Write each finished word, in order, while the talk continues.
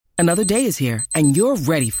Another day is here, and you're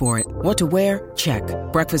ready for it. What to wear? Check.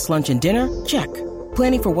 Breakfast, lunch, and dinner? Check.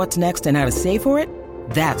 Planning for what's next and how to save for it?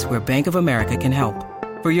 That's where Bank of America can help.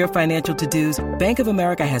 For your financial to-dos, Bank of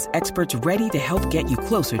America has experts ready to help get you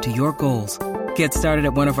closer to your goals. Get started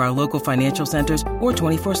at one of our local financial centers or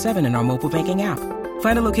 24/7 in our mobile banking app.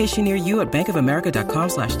 Find a location near you at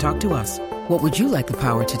bankofamerica.com/talktous. What would you like the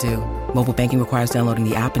power to do? Mobile banking requires downloading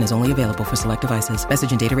the app and is only available for select devices.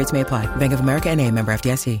 Message and data rates may apply. Bank of America N.A., member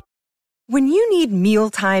FDIC. When you need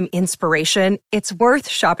mealtime inspiration, it's worth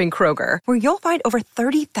shopping Kroger, where you'll find over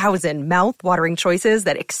 30,000 mouth-watering choices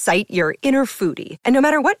that excite your inner foodie. And no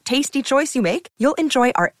matter what tasty choice you make, you'll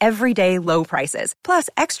enjoy our everyday low prices, plus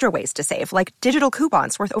extra ways to save, like digital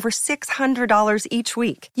coupons worth over $600 each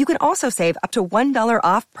week. You can also save up to $1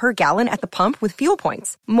 off per gallon at the pump with fuel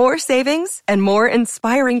points. More savings and more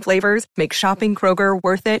inspiring flavors make shopping Kroger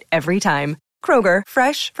worth it every time. Kroger,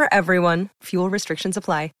 fresh for everyone. Fuel restrictions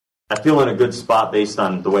apply. I feel in a good spot based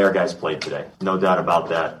on the way our guys played today. No doubt about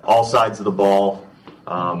that. All sides of the ball.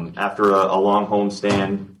 After a long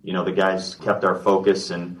homestand, the guys kept our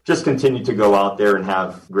focus and just continued to go out there and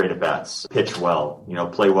have great at-bats, pitch well,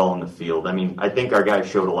 play well in the field. I mean, I think our guys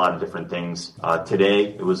showed a lot of different things today.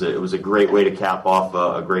 It was a great way to cap off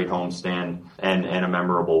a great homestand and a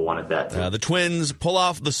memorable one at that. The Twins pull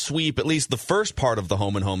off the sweep, at least the first part of the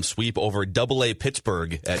home-and-home sweep over AA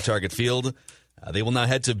Pittsburgh at Target Field. They will now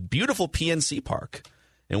head to beautiful PNC Park.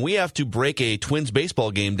 And we have to break a Twins baseball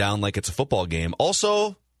game down like it's a football game.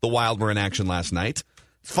 Also, the Wild were in action last night.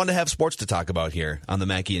 It's fun to have sports to talk about here on the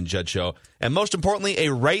Mackey and Judd Show. And most importantly,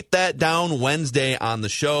 a Write That Down Wednesday on the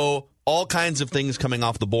show. All kinds of things coming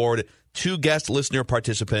off the board. 2 guest listener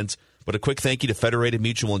participants. But a quick thank you to Federated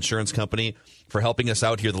Mutual Insurance Company for helping us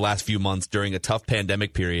out here the last few months during a tough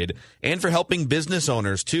pandemic period, and for helping business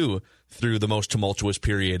owners, too, through the most tumultuous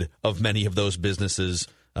period of many of those businesses'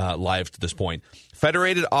 lives to this point.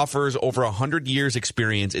 Federated offers over 100 years'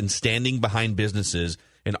 experience in standing behind businesses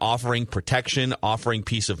and offering protection, offering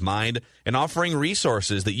peace of mind, and offering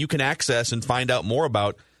resources that you can access and find out more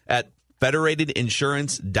about at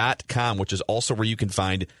federatedinsurance.com, which is also where you can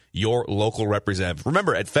find your local representative.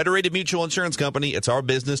 Remember, at Federated Mutual Insurance Company, it's our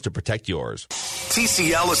business to protect yours.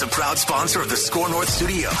 TCL is a proud sponsor of the Score North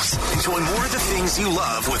Studios. Enjoy more of the things you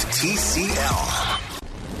love with TCL.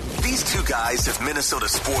 These 2 guys have Minnesota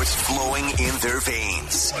sports flowing in their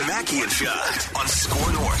veins. Mackey and Judd on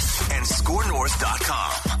Score North and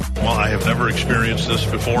ScoreNorth.com. Well, I have never experienced this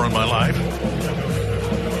before in my life.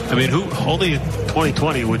 I mean, only in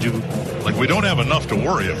 2020 would you... Like, we don't have enough to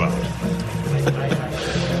worry about.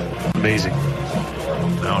 Amazing.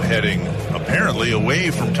 Now heading, apparently,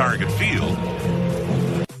 away from Target Field.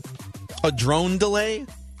 A drone delay?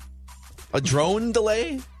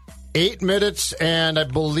 8 minutes, and I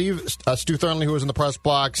believe Stu Thornley, who was in the press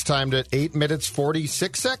box, timed it 8 minutes,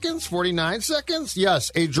 46 seconds, 49 seconds?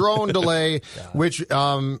 Yes, a drone delay, which,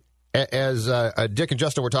 as Dick and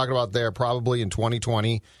Justin were talking about there, probably in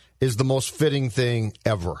 2020, is the most fitting thing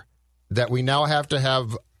ever. That we now have to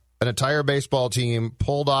have an entire baseball team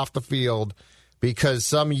pulled off the field because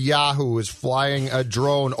some yahoo is flying a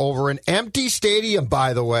drone over an empty stadium,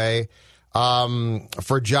 by the way,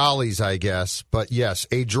 for jollies, I guess. But yes,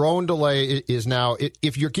 a drone delay is now,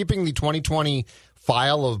 if you're keeping the 2020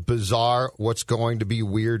 file of bizarre, what's going to be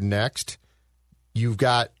weird next, you've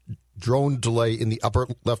got drone delay in the upper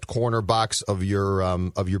left corner box of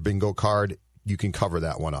your bingo card. You can cover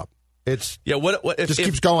that one up. It's what just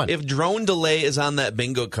keeps going. If drone delay is on that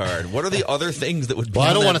bingo card, what are the other things that would be? Well,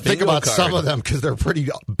 I don't want to think about some of them because they're pretty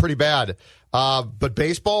bad. But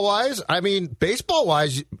baseball wise,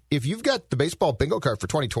 if you've got the baseball bingo card for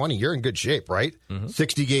 2020, you're in good shape, right?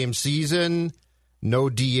 60-game season, no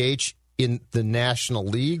DH in the National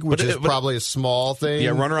League, which is probably a small thing. Yeah,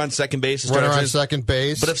 runner on second base. Runner on second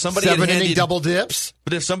base. But if somebody 7-inning double dips.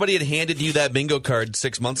 But if somebody had handed you that bingo card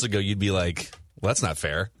 6 months ago, you'd be like, "Well, that's not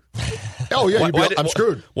fair." Oh yeah, I'm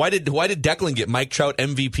screwed. Why did Declan get Mike Trout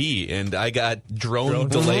MVP and I got drone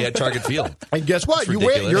delay at Target Field? And guess what? You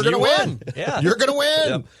win. You're going to win. Yeah. You're going to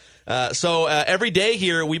win. Yep. So every day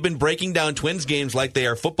here, we've been breaking down Twins games like they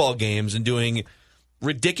are football games and doing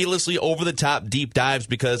ridiculously over-the-top deep dives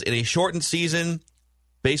because in a shortened season,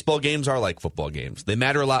 baseball games are like football games. They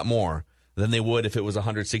matter a lot more than they would if it was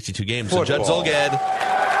 162 games. Football. So Judd Zulgad,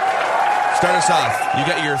 start us off. You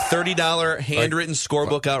got your $30 handwritten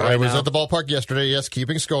scorebook out right now. I was at the ballpark yesterday, yes,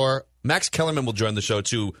 keeping score. Max Kellerman will join the show,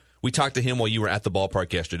 too. We talked to him while you were at the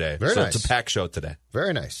ballpark yesterday. Very nice. It's a packed show today.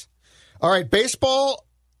 Very nice. All right, baseball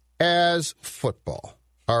as football.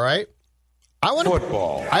 All right? I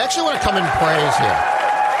actually want to come in praise here.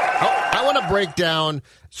 I want to break down.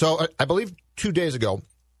 So I believe 2 days ago,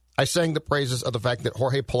 I sang the praises of the fact that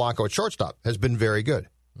Jorge Polanco at shortstop has been very good.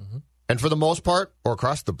 Mm-hmm. And for the most part, or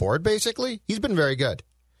across the board, basically, he's been very good.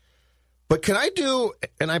 But can I do,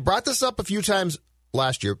 and I brought this up a few times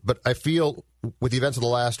last year, but I feel with the events of the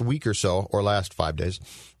last week or so, or last 5 days,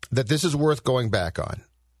 that this is worth going back on.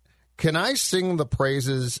 Can I sing the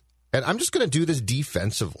praises, and I'm just going to do this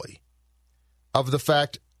defensively, of the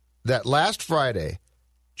fact that last Friday,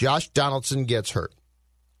 Josh Donaldson gets hurt.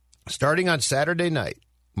 Starting on Saturday night,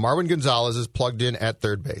 Marwin Gonzalez is plugged in at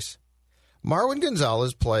third base. Marwin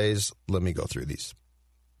Gonzalez plays, let me go through these,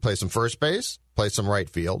 plays some first base, plays some right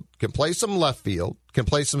field, can play some left field, can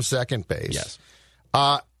play some second base. Yes.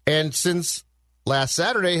 And since last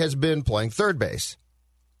Saturday has been playing third base.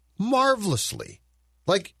 Marvelously.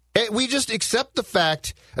 Like, we just accept the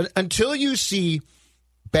fact, until you see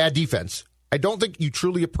bad defense, I don't think you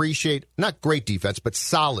truly appreciate, not great defense, but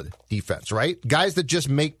solid defense, right? Guys that just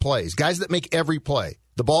make plays, guys that make every play.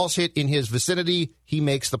 The ball's hit in his vicinity, he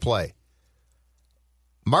makes the play.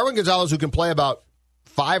 Marwin Gonzalez, who can play about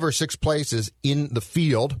 5 or 6 places in the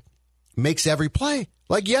field, makes every play.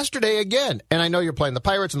 Like yesterday again. And I know you're playing the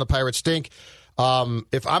Pirates, and the Pirates stink.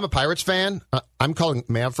 If I'm a Pirates fan, I'm calling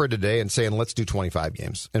Manfred today and saying, let's do 25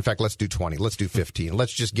 games. In fact, let's do 20. Let's do 15.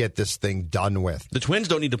 Let's just get this thing done with. The Twins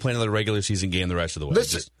don't need to play another regular season game the rest of the way.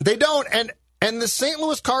 They don't. And the St.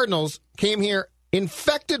 Louis Cardinals came here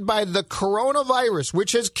infected by the coronavirus,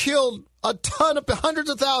 which has killed a ton of hundreds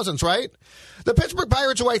of thousands, right? The Pittsburgh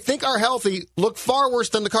Pirates, who I think are healthy, look far worse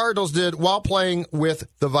than the Cardinals did while playing with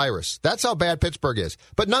the virus. That's how bad Pittsburgh is.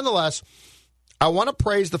 But nonetheless, I want to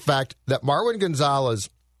praise the fact that Marwin Gonzalez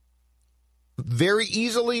very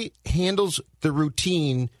easily handles the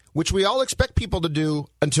routine, which we all expect people to do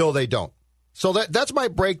until they don't. So that's my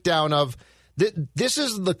breakdown of this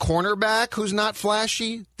is the cornerback who's not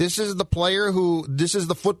flashy. This is the this is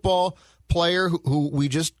the football player who we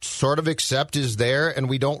just sort of accept is there, and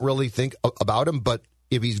we don't really think about him. But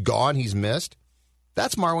if he's gone, he's missed.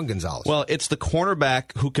 That's Marwin Gonzalez. Well, it's the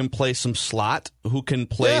cornerback who can play some slot, who can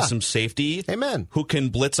play some safety. Amen. Who can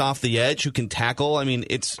blitz off the edge, who can tackle. I mean,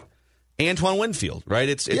 it's Antoine Winfield, right?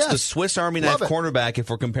 It's the Swiss Army knife cornerback if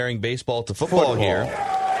we're comparing baseball to football here.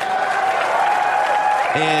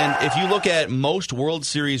 And if you look at most World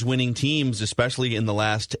Series winning teams, especially in the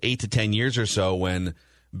last 8 to 10 years or so, when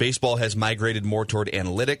baseball has migrated more toward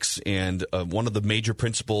analytics, and one of the major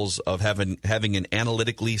principles of having an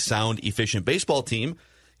analytically sound, efficient baseball team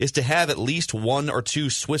is to have at least 1 or 2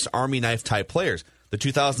 Swiss Army knife type players. The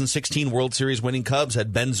 2016 World Series winning Cubs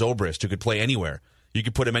had Ben Zobrist, who could play anywhere. You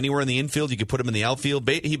could put him anywhere in the infield. You could put him in the outfield.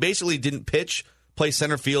 He basically didn't pitch, play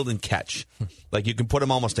center field, and catch. Like, you can put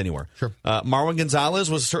him almost anywhere. Sure. Marwin Gonzalez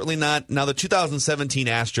was certainly not. Now, the 2017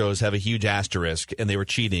 Astros have a huge asterisk, and they were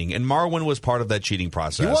cheating. And Marwin was part of that cheating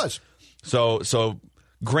process. He was. So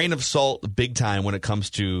grain of salt big time when it comes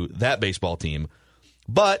to that baseball team.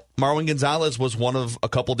 But Marwin Gonzalez was one of a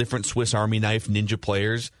couple different Swiss Army knife ninja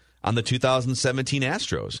players on the 2017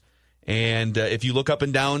 Astros. And if you look up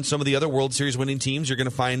and down some of the other World Series winning teams, you're going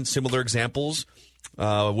to find similar examples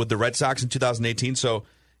with the Red Sox in 2018. So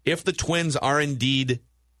if the Twins are indeed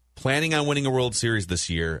planning on winning a World Series this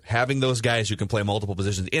year, having those guys who can play multiple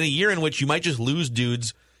positions in a year in which you might just lose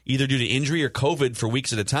dudes either due to injury or COVID for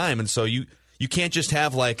weeks at a time, and so you can't just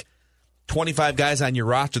have like 25 guys on your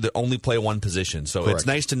roster that only play one position. So Correct. It's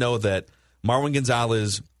nice to know that Marwin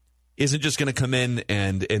Gonzalez isn't just going to come in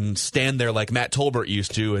and stand there like Matt Tolbert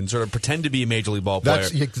used to and sort of pretend to be a Major League Ball player.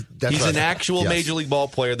 He's an actual Major League Ball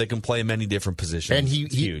player that can play many different positions. And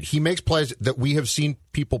he makes plays that we have seen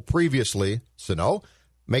people previously, Sano,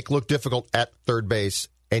 make look difficult at third base,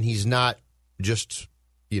 and he's not just,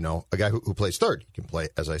 a guy who plays third. He can play,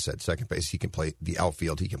 as I said, second base. He can play the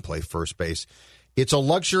outfield. He can play first base. It's a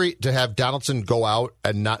luxury to have Donaldson go out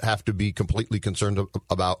and not have to be completely concerned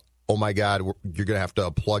about, oh, my God, you're going to have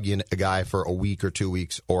to plug in a guy for a week or 2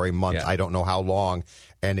 weeks or a month. Yeah. I don't know how long,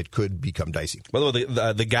 and it could become dicey. By the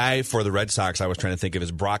way, the guy for the Red Sox I was trying to think of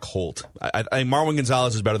is Brock Holt. Marwin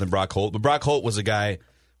Gonzalez is better than Brock Holt, but Brock Holt was a guy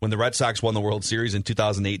when the Red Sox won the World Series in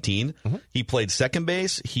 2018. Mm-hmm. He played second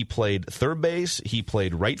base, he played third base, he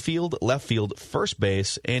played right field, left field, first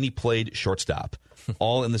base, and he played shortstop.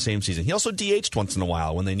 All in the same season. He also DH'd once in a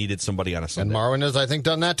while when they needed somebody on a Sunday. And Marwin has, I think,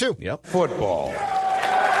 done that too. Yep. Football.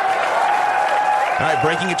 All right,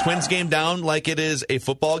 breaking a Twins game down like it is a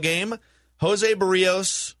football game. Jose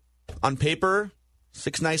Barrios, on paper,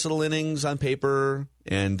 6 nice little innings on paper,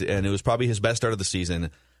 and it was probably his best start of the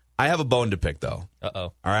season. I have a bone to pick, though. Uh-oh.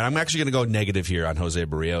 All right, I'm actually going to go negative here on Jose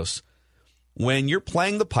Barrios. When you're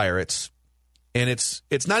playing the Pirates, and it's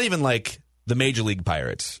not even like the Major League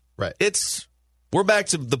Pirates. Right. It's We're back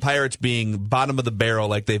to the Pirates being bottom of the barrel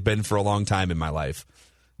like they've been for a long time in my life.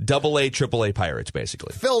 AA, AAA Pirates,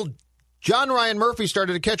 basically. Phil, John Ryan Murphy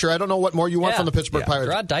started a catcher. I don't know what more you want from the Pittsburgh Pirates.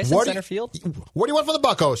 Rod Dyson, center field. What do you want from the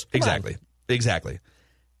Buccos? Exactly.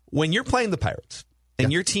 When you're playing the Pirates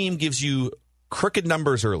and your team gives you crooked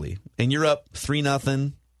numbers early and you're up 3-0,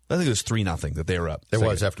 I think it was 3-0 that they were up. It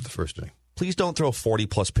was after the first inning. Please don't throw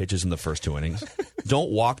 40-plus pitches in the first 2 innings.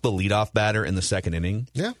 Don't walk the leadoff batter in the second inning.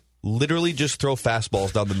 Yeah. Literally just throw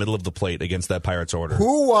fastballs down the middle of the plate against that Pirates order.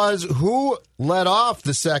 Who led off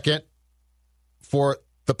the second for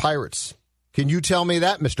the Pirates? Can you tell me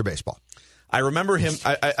that, Mr. Baseball? I remember him.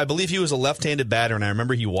 I believe he was a left-handed batter, and I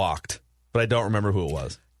remember he walked, but I don't remember who it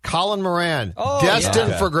was. Colin Moran,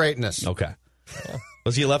 destined for greatness. Okay.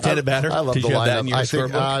 Was he a left-handed batter? I love Did the you have lineup. that in your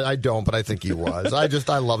scorebook? I don't, but I think he was.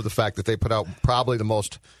 I love the fact that they put out probably the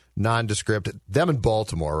most nondescript. Them in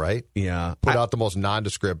Baltimore, right? Yeah. Put out the most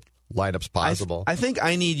nondescript lineups possible. I think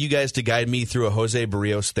I need you guys to guide me through a Jose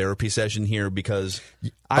Barrios therapy session here because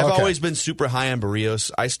I've always been super high on Barrios.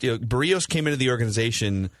 Barrios came into the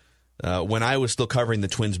organization when I was still covering the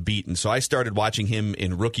Twins beat, and so I started watching him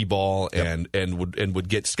in rookie ball and would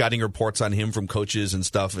get scouting reports on him from coaches and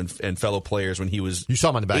stuff and fellow players when he was. You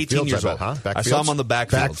saw him on the 18 backfields, years old. huh? I saw him on the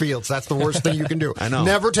backfield. Backfields. That's the worst thing you can do. I know.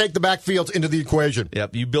 Never take the backfields into the equation.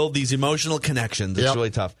 Yep. You build these emotional connections. It's really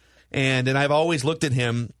tough. And I've always looked at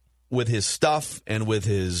him with his stuff and with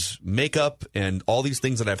his makeup and all these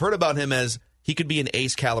things that I've heard about him as he could be an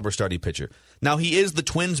ace caliber starting pitcher. Now, he is the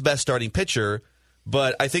Twins' best starting pitcher,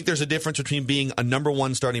 but I think there's a difference between being a number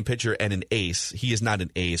one starting pitcher and an ace. He is not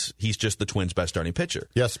an ace. He's just the Twins' best starting pitcher.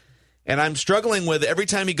 Yes. And I'm struggling with every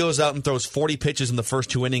time he goes out and throws 40 pitches in the first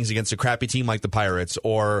 2 innings against a crappy team like the Pirates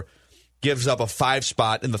or gives up a 5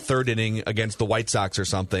 spot in the 3rd inning against the White Sox or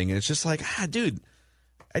something. And it's just like, dude,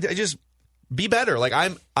 I just be better. Like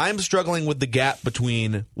I'm struggling with the gap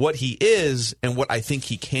between what he is and what I think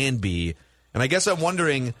he can be. And I guess I'm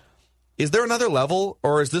wondering, is there another level,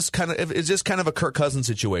 or is this kind of a Kirk Cousins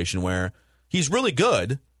situation where he's really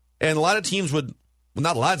good and a lot of teams would, well,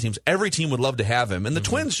 not a lot of teams, every team would love to have him, and the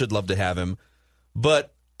Twins should love to have him.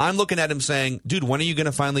 But I'm looking at him saying, dude, when are you going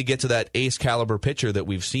to finally get to that ace caliber pitcher that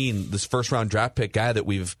we've seen, this first round draft pick guy that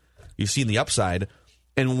you've seen the upside?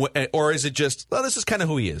 Or is it just, well, this is kind of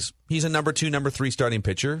who he is. He's a number 2, number 3 starting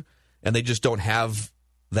pitcher, and they just don't have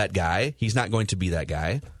that guy. He's not going to be that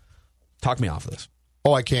guy. Talk me off of this.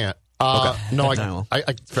 Oh, I can't. Okay. No,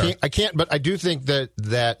 I can't. But I do think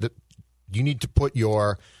that you need to put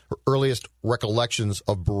your earliest recollections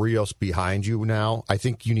of Barrios behind you now. I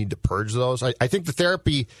think you need to purge those. I think the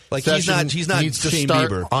therapy session he's not needs to Shane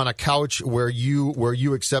start Bieber. on a couch where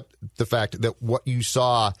you accept the fact that what you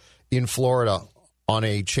saw in Florida on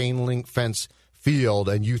a chain link fence field,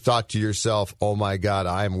 and you thought to yourself, "Oh my God,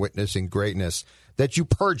 I am witnessing greatness." That you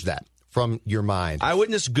purge that from your mind. I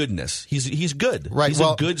witness goodness. He's good. Right. He's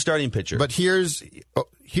a good starting pitcher. But here's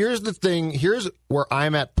the thing. Here's where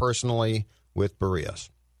I'm at personally with Barrios.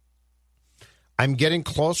 I'm getting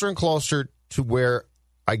closer and closer to where,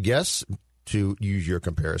 I guess, to use your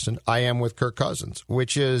comparison, I am with Kirk Cousins,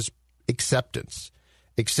 which is acceptance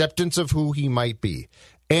of who he might be.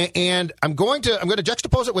 And I'm going to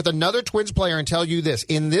juxtapose it with another Twins player and tell you this.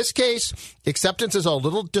 In this case, acceptance is a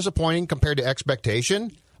little disappointing compared to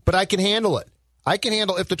expectation, but I can handle it.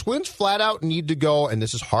 If the Twins flat out need to go, and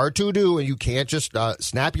this is hard to do, and you can't just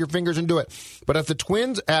snap your fingers and do it. But if the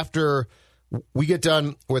Twins, after we get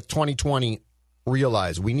done with 2020,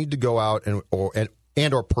 realize we need to go out and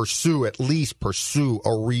pursue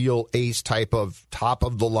a real ace type of top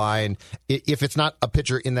of the line, if it's not a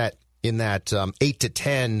pitcher in that 8 to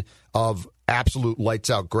 10 of absolute lights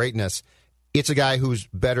out greatness, it's a guy who's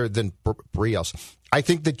better than Barrios. I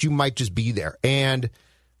think that you might just be there. And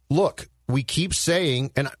look, we keep saying,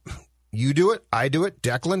 and you do it, I do it,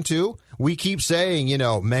 Declan too. We keep saying,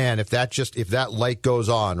 man, if that light goes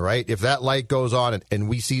on, right? If that light goes on and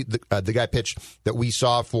we see the guy pitch that we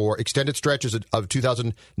saw for extended stretches of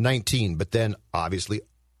 2019, but then obviously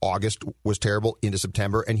August was terrible into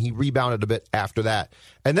September, and he rebounded a bit after that.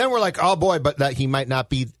 And then we're like, oh boy, but that he might not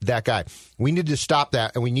be that guy. We need to stop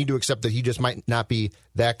that, and we need to accept that he just might not be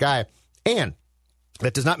that guy. And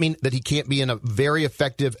that does not mean that he can't be a very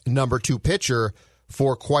effective number 2 pitcher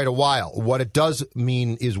for quite a while. What it does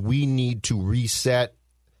mean is we need to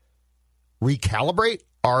recalibrate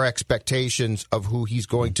our expectations of who he's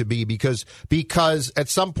going to be, because at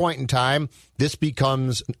some point in time, this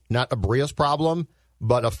becomes not a Barrios problem,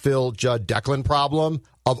 but a Phil Judd Declan problem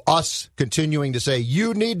of us continuing to say,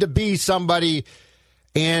 you need to be somebody.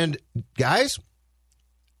 And guys,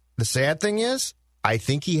 the sad thing is, I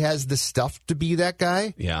think he has the stuff to be that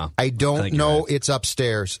guy. Yeah. I don't know. Right. It's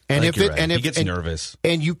upstairs. And he gets nervous.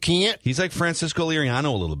 And you can't. He's like Francisco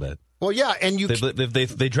Liriano a little bit. Well, yeah, and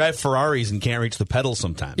they drive Ferraris and can't reach the pedals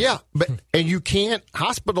sometimes. Yeah, and you can't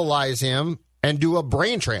hospitalize him and do a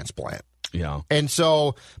brain transplant. Yeah. And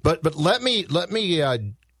so, but let me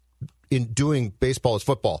in doing baseball as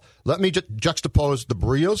football, let me juxtapose the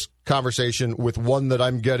Barrios conversation with one that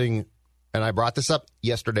I'm getting. And I brought this up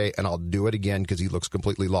yesterday, and I'll do it again because he looks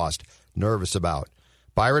completely lost, nervous about.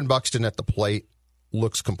 Byron Buxton at the plate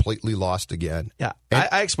looks completely lost again. Yeah,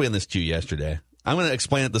 I explained this to you yesterday. I'm going to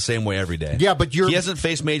explain it the same way every day. Yeah, but he hasn't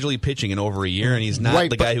faced Major League pitching in over a year, and he's not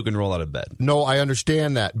the guy who can roll out of bed. No, I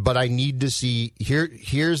understand that, but I need to see.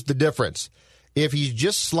 Here's the difference. If he's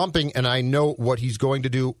just slumping, and I know what he's going to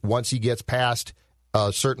do once he gets past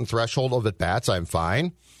a certain threshold of at-bats, I'm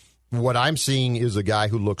fine. What I'm seeing is a guy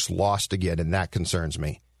who looks lost again, and that concerns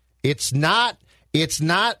me. It's not,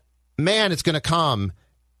 man, it's going to come.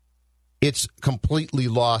 It's completely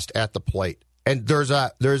lost at the plate. And there's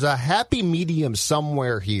a happy medium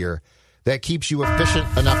somewhere here that keeps you efficient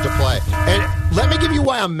enough to play. And let me give you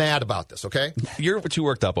why I'm mad about this, okay? You're too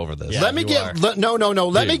worked up over this. Yeah, let me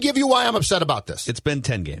Let me give you why I'm upset about this. It's been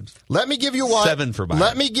 10 games. Let me give you why. 7 for Byron.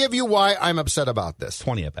 Let me give you why I'm upset about this.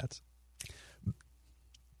 20 at-bats.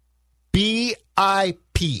 BIP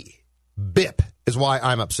is why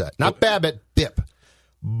I'm upset. Not Babbitt, BIP.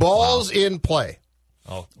 Balls in play.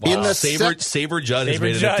 Oh, wow. In the Saber Judd has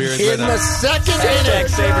made an appearance. In the second inning.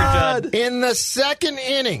 Saber Judd. In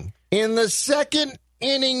the second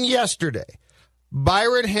inning yesterday,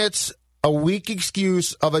 Byron hits a weak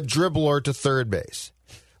excuse of a dribbler to third base.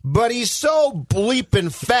 But he's so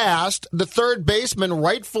bleeping fast, the third baseman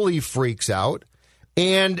rightfully freaks out.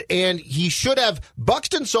 And he should have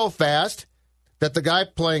Buxton so fast that the guy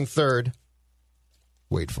playing third,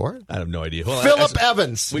 wait for it. I have no idea. Phillip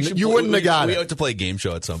Evans. You wouldn't have got it. We have to play a game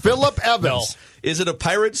show at some point. Phillip Evans. No. Is it a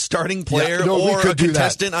Pirates starting player or a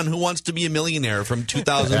contestant on Who Wants to Be a Millionaire from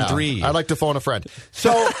 2003? Yeah, I'd like to phone a friend.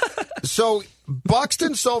 So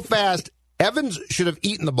Buxton so fast, Evans should have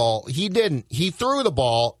eaten the ball. He didn't. He threw the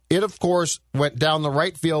ball. It, of course, went down the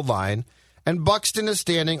right field line. And Buxton is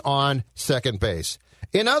standing on second base.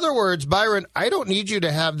 In other words, Byron, I don't need you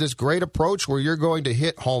to have this great approach where you're going to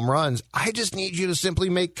hit home runs. I just need you to simply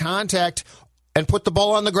make contact and put the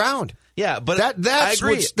ball on the ground. Yeah, but that's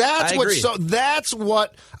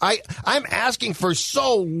what I'm asking for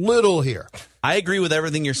so little here. I agree with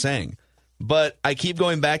everything you're saying, but I keep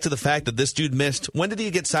going back to the fact that this dude missed. When did he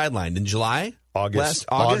get sidelined? In July? August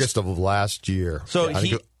of last year. So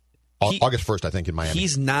August 1st, I think, in Miami.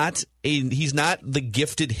 He's not the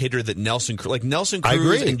gifted hitter that Nelson Cruz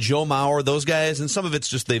and Joe Mauer, those guys, and some of it's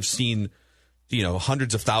just they've seen,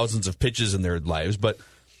 hundreds of thousands of pitches in their lives,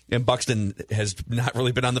 and Buxton has not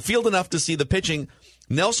really been on the field enough to see the pitching.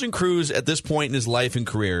 Nelson Cruz, at this point in his life and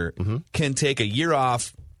career, can take a year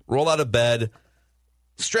off, roll out of bed,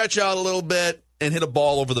 stretch out a little bit, and hit a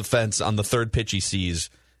ball over the fence on the third pitch he sees,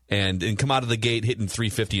 and come out of the gate hitting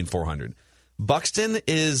 350 and 400. Buxton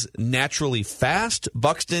is naturally fast.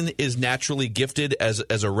 Buxton is naturally gifted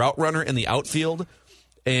as a route runner in the outfield.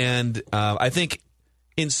 And I think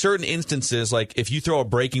in certain instances, like if you throw a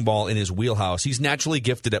breaking ball in his wheelhouse, he's naturally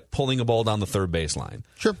gifted at pulling a ball down the third baseline.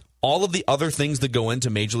 Sure. All of the other things that go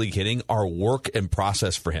into Major League hitting are work and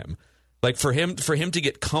process for him. Like for him to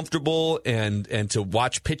get comfortable and to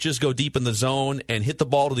watch pitches go deep in the zone and hit the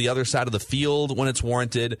ball to the other side of the field when it's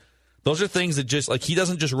warranted. Those are things that just like he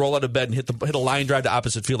doesn't just roll out of bed and hit a line drive to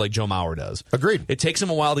opposite field like Joe Mauer does. Agreed. It takes him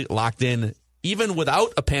a while to get locked in, even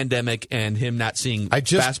without a pandemic and him not seeing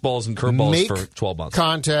fastballs and curveballs for 12 months.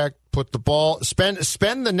 Contact, put the ball, spend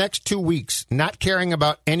the next 2 weeks not caring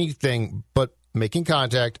about anything but making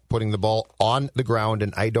contact, putting the ball on the ground,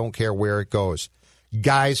 and I don't care where it goes.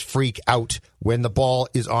 Guys freak out when the ball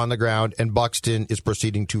is on the ground and Buxton is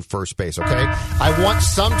proceeding to first base, okay? I want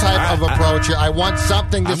some type of approach here. I want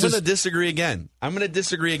something. I'm going to disagree again.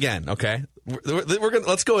 Okay?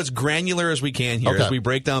 Let's go as granular as we can here as we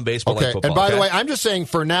break down baseball like football. And by the way, I'm just saying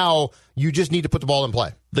for now, you just need to put the ball in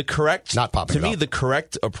play. The correct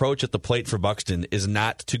approach at the plate for Buxton is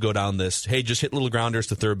not to go down this, hey, just hit little grounders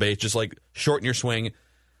to third base, just like shorten your swing.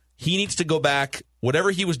 He needs to go back.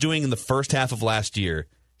 Whatever he was doing in the first half of last year,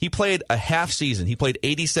 he played a half season. He played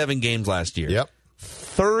 87 games last year. Yep.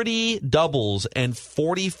 30 doubles and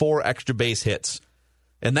 44 extra base hits.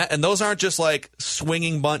 And those aren't just like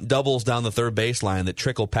swinging bunt doubles down the third baseline that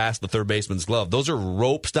trickle past the third baseman's glove. Those are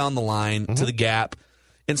ropes down the line to the gap.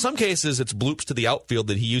 In some cases, it's bloops to the outfield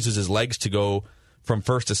that he uses his legs to go from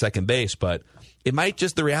first to second base, but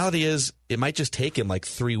the reality is it might just take him like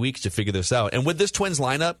 3 weeks to figure this out. And with this Twins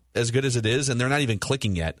lineup, as good as it is, and they're not even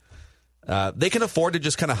clicking yet, they can afford to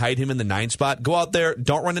just kind of hide him in the 9 spot. Go out there,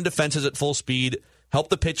 don't run into fences at full speed, help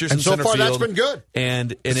the pitchers in center field. And so far, that's been good.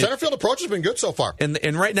 And the center field approach has been good so far.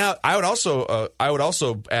 And right now, I would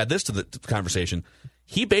also add this to the conversation.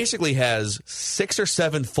 He basically has 6 or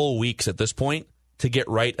 7 full weeks at this point to get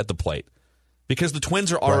right at the plate. Because the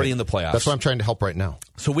Twins are already in the playoffs. That's why I'm trying to help right now.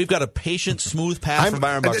 So we've got a patient, smooth path for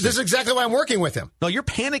Byron Buxton. This is exactly why I'm working with him. No, you're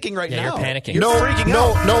panicking right now. You're panicking. You're freaking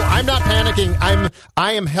out. No, I'm not panicking.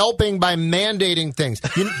 I am helping by mandating things.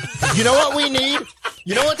 You know what we need?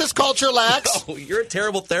 You know what this culture lacks? Oh, you're a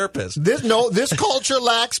terrible therapist. This culture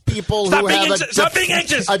lacks people Stop who being have anxious. Stop being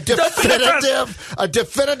anxious. a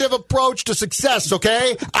definitive approach to success.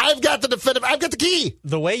 Okay, I've got the key.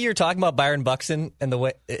 The way you're talking about Byron Buxton and the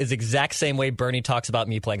way is exact same way Bernie talks about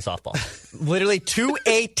me playing softball. Literally to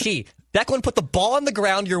a T. Declan, put the ball on the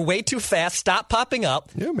ground. You're way too fast. Stop popping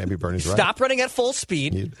up. Yeah, maybe Bernie's right. Stop running at full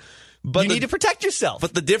speed. But you need to protect yourself.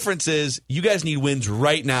 But the difference is, you guys need wins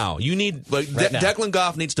right now. You need Declan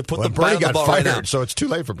Goff needs to put the ball on the ball right now. So it's too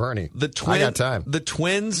late for Bernie. I got time. The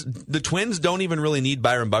Twins don't even really need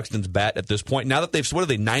Byron Buxton's bat at this point. Now that they've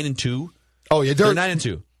 9-2. Oh yeah, they're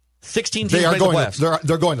 9-2. 16 teams they are made going the playoffs.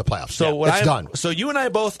 They're going to the playoffs. So it's done. So you and I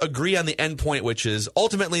both agree on the end point, which is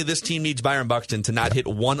ultimately this team needs Byron Buxton to not hit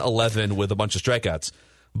 111 with a bunch of strikeouts.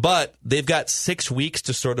 But they've got 6 weeks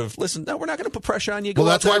to sort of, listen, no, we're not going to put pressure on you. Well,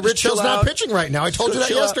 that's why Rich Hill's not pitching right now. I told you that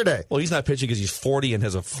yesterday. Well, he's not pitching because he's 40 and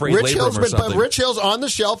has a frayed labrum or something. Rich Hill's on the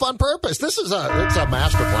shelf on purpose. It's a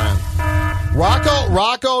master plan.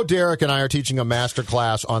 Rocco, Derek, and I are teaching a master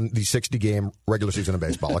class on the 60-game regular season of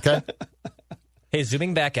baseball, okay? Hey,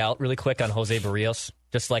 zooming back out really quick on Jose Barrios,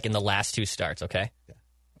 just like in the last 2 starts, okay?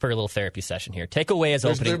 For a little therapy session here. Takeaway is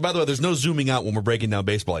opening. By the way, there's no zooming out when we're breaking down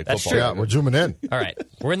baseball like That's football. true. Yeah, we're zooming in. All right.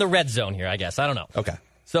 We're in the red zone here, I guess. I don't know. Okay.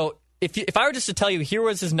 So if I were just to tell you, here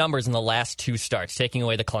was his numbers in the last 2 starts, taking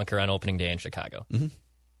away the clunker on opening day in Chicago.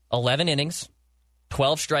 11 innings,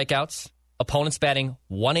 12 strikeouts, opponents batting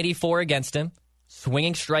 184 against him,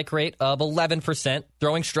 swinging strike rate of 11%,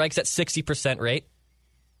 throwing strikes at 60% rate.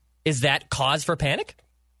 Is that cause for panic?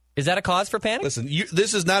 Is that a cause for panic? Listen,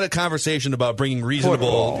 this is not a conversation about bringing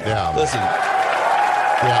reasonable. Football. Yeah. Listen.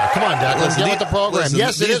 Yeah, come on, Declan. Get with the program.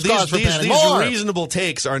 Yes, it is cause for panic. These reasonable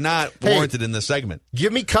takes are not warranted in this segment.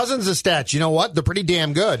 Give me Cousins' stats. You know what? They're pretty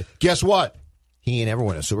damn good. Guess what? He ain't ever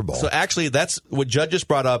won a Super Bowl. So actually, that's what Judd just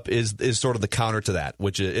brought up is sort of the counter to that.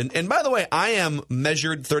 Which is, and by the way, I am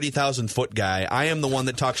measured 30,000-foot guy. I am the one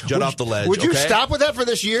that talks Judd off the ledge. Would you stop with that for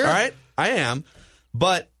this year? All right, I am,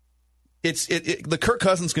 but. The Kirk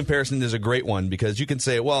Cousins comparison is a great one because you can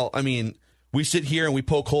say, well, I mean, we sit here and we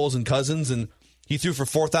poke holes in Cousins, and he threw for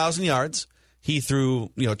 4,000 yards. He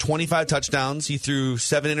threw 25 touchdowns. He threw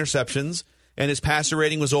 7 interceptions, and his passer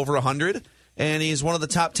rating was over 100. And he's one of the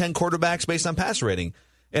top 10 quarterbacks based on passer rating.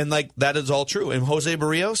 And that is all true. And Jose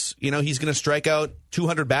Barrios, he's going to strike out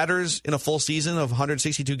 200 batters in a full season of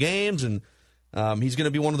 162 games, and he's going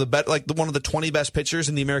to be one of the 20 best pitchers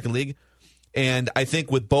in the American League. And I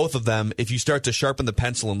think with both of them, if you start to sharpen the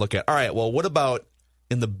pencil and look at, all right, well, what about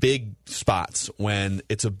in the big spots when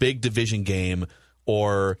it's a big division game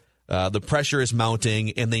or the pressure is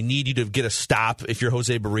mounting and they need you to get a stop if you're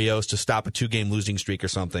Jose Barrios to stop a 2-game losing streak or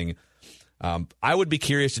something? I would be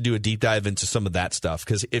curious to do a deep dive into some of that stuff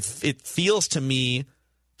because if it feels to me,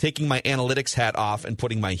 taking my analytics hat off and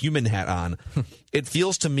putting my human hat on, it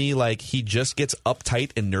feels to me like he just gets uptight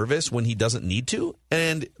and nervous when he doesn't need to.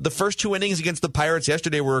 And the first 2 innings against the Pirates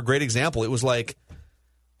yesterday were a great example. It was like,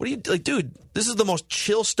 what are you like, dude? This is the most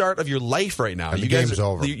chill start of your life right now. And the game's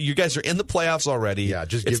over. You guys are in the playoffs already. Yeah,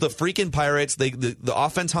 it's the freaking Pirates. The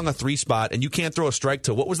offense hung a 3 spot, and you can't throw a strike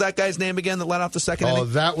to what was that guy's name again that led off the second inning? Oh,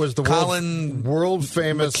 that was the world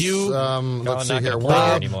famous. McHugh. Let's see here.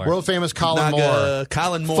 World famous Colin Moore.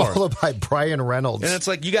 Colin Moore, followed by Brian Reynolds. And it's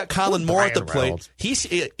like you got Colin Moore at the plate.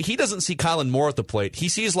 He doesn't see Colin Moore at the plate. He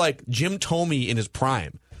sees like Jim Thome in his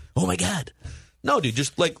prime. Oh my God. No, dude,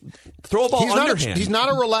 just throw a ball underhand. He's not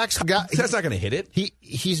a relaxed guy. That's not going to hit it.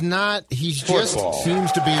 He's not. He just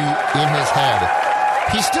seems to be in his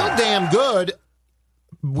head. He's still damn good.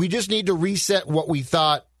 We just need to reset what we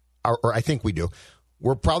thought, or I think we do.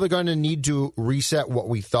 We're probably going to need to reset what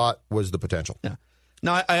we thought was the potential. Yeah.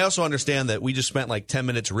 Now, I also understand that we just spent 10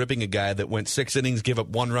 minutes ripping a guy that went 6 innings, give up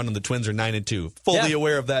 1 run, and the Twins are 9-2. Fully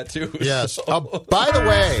aware of that, too. Yes. By the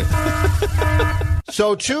way,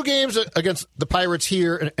 so 2 games against the Pirates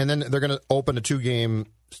here, and then they're going to open a 2-game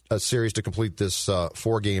series to complete this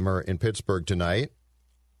 4-gamer in Pittsburgh tonight.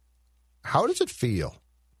 How does it feel,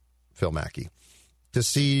 Phil Mackey, to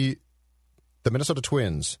see the Minnesota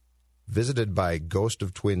Twins visited by Ghost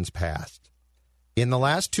of Twins Past. In the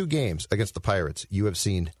last 2 games against the Pirates, you have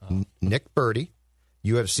seen Nick Birdie,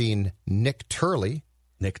 you have seen Nick Turley,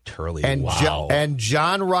 and wow. And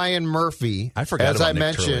John Ryan Murphy, I forgot as about I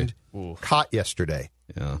mentioned, caught yesterday.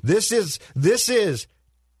 Yeah. This is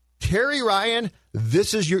Terry Ryan.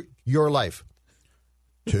 This is your life.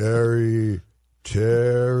 Terry,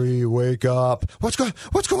 wake up! What's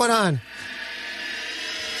going on?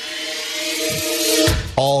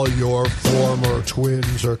 All your former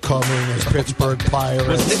Twins are coming as Pittsburgh Pirates.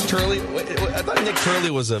 Was Nick Turley? I thought Nick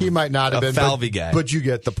Turley was he might not have been Falvey guy, but you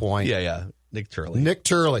get the point. Yeah. Nick Turley, Nick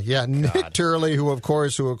Turley, who of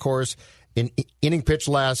course, in inning pitch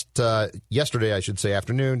yesterday, I should say,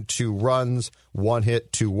 afternoon, 2 runs, 1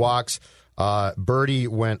 hit, 2 walks. Birdie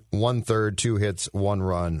went 1/3, 2 hits, 1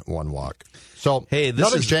 run, 1 walk. So hey, this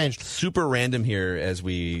nothing's is changed. Super random here as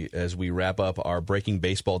we wrap up our breaking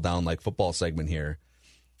baseball down like football segment here.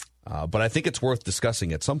 But I think it's worth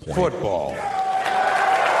discussing at some point. Football.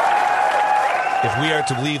 If we are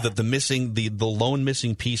to believe that the lone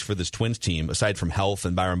missing piece for this Twins team, aside from health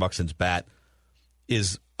and Byron Buxton's bat,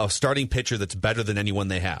 is a starting pitcher that's better than anyone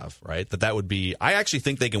they have, right? That would be. I actually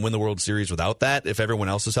think they can win the World Series without that if everyone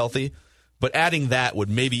else is healthy. But adding that would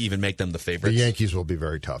maybe even make them the favorites. The Yankees will be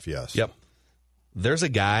very tough, yes. Yep. There's a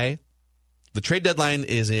guy. The trade deadline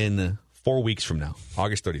is in 4 weeks from now,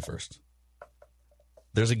 August 31st.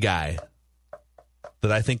 There's a guy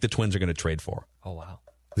that I think the Twins are going to trade for. Oh, wow.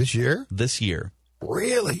 This year? This year.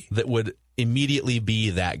 Really? That would immediately be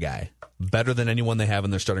that guy. Better than anyone they have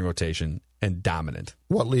in their starting rotation and dominant.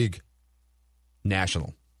 What league?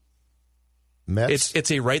 National. Mets?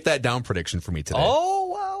 It's a write that down prediction for me today. Oh,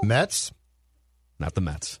 wow. Mets? Not the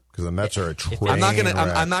Mets. Because the Mets are a train I'm not gonna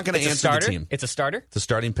answer starter? the team. It's a starter? It's a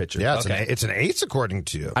starting pitcher. Yeah, it's an ace according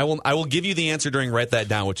to you. I will give you the answer during Write That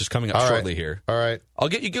Down, which is coming up shortly here. All right. I'll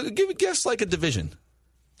get you give a guess like a division.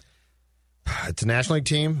 It's a National League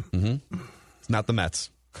team? Mm-hmm. It's not the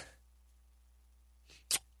Mets.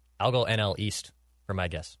 I'll go NL East for my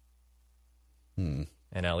guess.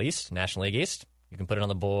 NL East, National League East. You can put it on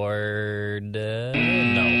the board. No.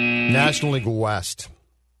 National League West.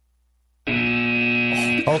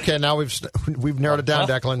 Okay, now we've narrowed it down,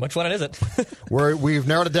 Declan. Which one is it? We've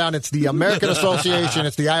narrowed it down. It's the American Association.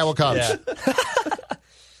 It's the Iowa Cubs.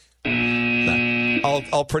 Yeah.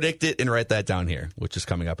 I'll predict it and write that down here, which is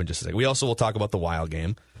coming up in just a second. We also will talk about the Wild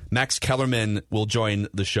game. Max Kellerman will join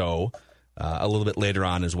the show a little bit later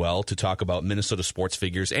on as well to talk about Minnesota sports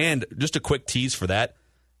figures. And just a quick tease for that.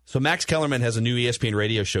 So Max Kellerman has a new ESPN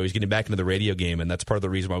radio show. He's getting back into the radio game, and that's part of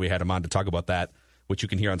the reason why we had him on to talk about that, which you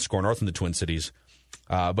can hear on Score North in the Twin Cities.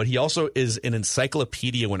 But he also is an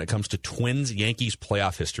encyclopedia when it comes to Twins-Yankees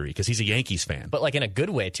playoff history because he's a Yankees fan. But like in a good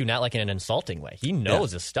way, too, not like in an insulting way. He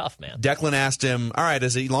knows his stuff, man. Declan asked him, all right,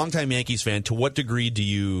 as a longtime Yankees fan, to what degree do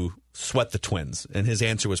you sweat the Twins? And his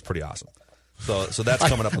answer was pretty awesome. So that's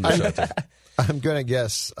coming up on the show, too. I'm going to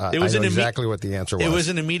guess I know exactly what the answer was. It was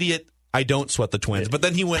an immediate, I don't sweat the Twins. But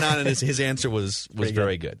then he went on and his answer was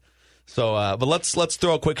very good. So, but let's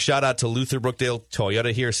throw a quick shout out to Luther Brookdale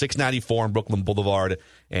Toyota here, 694 on Brooklyn Boulevard.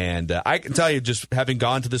 And I can tell you, just having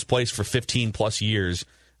gone to this place for 15 plus years,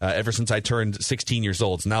 ever since I turned 16 years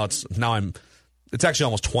old. So it's actually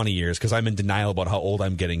almost 20 years because I'm in denial about how old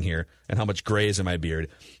I'm getting here and how much gray is in my beard.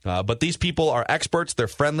 But these people are experts. They're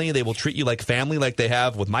friendly. They will treat you like family, like they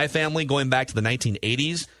have with my family going back to the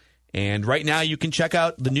 1980s. And right now you can check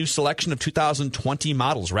out the new selection of 2020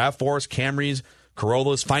 models, RAV4s, Camrys,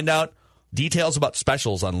 Corollas. Find out details about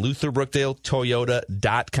specials on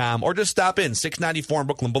LutherBrookdaleToyota.com or just stop in 694 on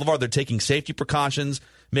Brooklyn Boulevard. They're taking safety precautions,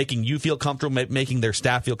 making you feel comfortable, making their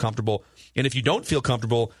staff feel comfortable. And if you don't feel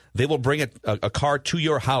comfortable, they will bring a car to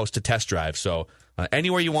your house to test drive. So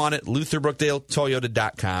anywhere you want it,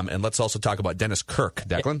 LutherBrookdaleToyota.com. And let's also talk about Dennis Kirk.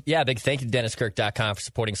 Declan? Yeah, big thank you to DennisKirk.com for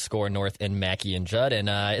supporting Score North and Mackey and Judd. And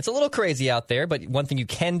it's a little crazy out there, but one thing you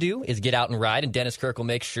can do is get out and ride, and Dennis Kirk will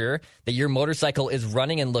make sure that your motorcycle is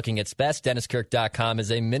running and looking its best. DennisKirk.com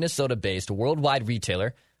is a Minnesota-based worldwide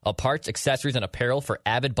retailer of parts, accessories, and apparel for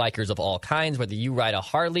avid bikers of all kinds. Whether you ride a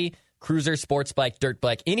Harley, cruiser, sports bike, dirt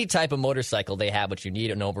bike, any type of motorcycle, they have what you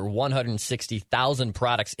need, and over 160,000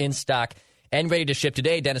 products in stock and ready to ship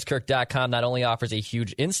today. DennisKirk.com not only offers a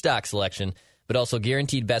huge in-stock selection, but also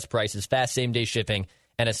guaranteed best prices, fast same-day shipping,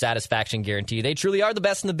 and a satisfaction guarantee. They truly are the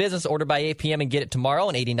best in the business. Order by 8 p.m. and get it tomorrow.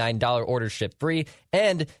 An $89 order ship free.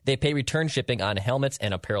 And they pay return shipping on helmets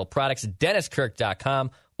and apparel products.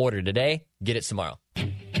 DennisKirk.com. Order today. Get it tomorrow.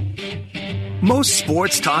 Most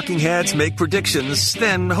sports talking heads make predictions,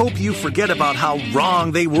 then hope you forget about how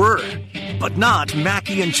wrong they were. But not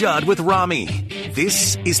Mackey and Judd with Rami.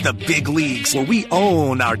 This is the big leagues where we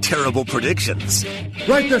own our terrible predictions.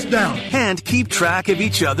 Write this down. And keep track of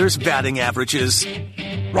each other's batting averages.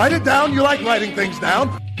 Write it down. You like writing things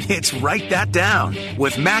down. It's Write That Down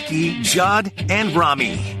with Mackie, Judd, and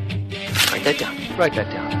Rami. Write that down. Write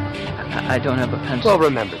that down. I don't have a pencil. Well,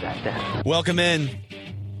 remember that then. Welcome in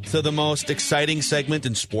to the most exciting segment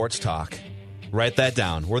in sports talk. Write that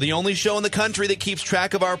down. We're the only show in the country that keeps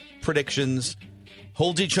track of our predictions,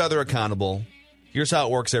 holds each other accountable. Here's how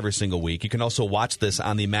it works every single week. You can also watch this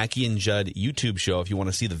on the Mackie and Judd YouTube show if you want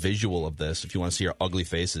to see the visual of this, if you want to see our ugly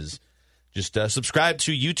faces. Just subscribe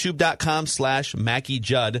to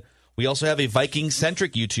youtube.com/MackieJudd. We also have a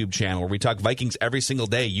Viking-centric YouTube channel where we talk Vikings every single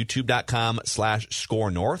day,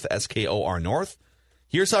 youtube.com/ScoreNorth, SKOR North.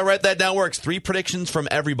 Here's how Write That Down works. 3 predictions from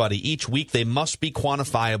everybody each week. They must be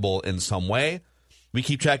quantifiable in some way. We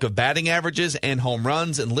keep track of batting averages and home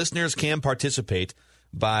runs, and listeners can participate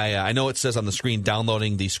by, I know it says on the screen,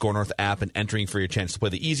 downloading the Score North app and entering for your chance to play.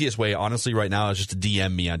 The easiest way, honestly, right now is just to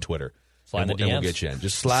DM me on Twitter. Slide and we'll get you in.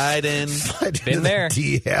 Just slide in. Been there.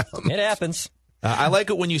 DM. It happens. I like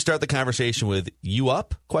it when you start the conversation with "you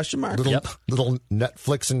up?" ? Little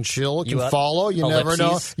Netflix and chill. You can up. follow. You never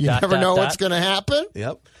know. You Dot, never dot, know dot. what's going to happen.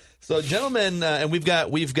 Yep. So, gentlemen, and we've got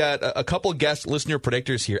a couple guest listener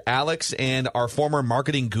predictors here. Alex and our former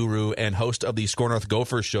marketing guru and host of the Score North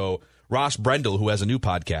Gophers show, Ross Brendel, who has a new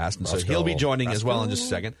podcast, and so he'll be joining as well in just a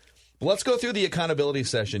second. But let's go through the accountability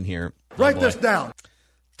session here. Write this down.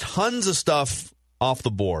 Tons of stuff off the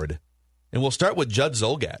board. And we'll start with Judd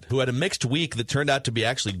Zolgad, who had a mixed week that turned out to be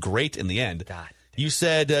actually great in the end. God. You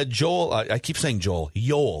said Joel. I keep saying Joel.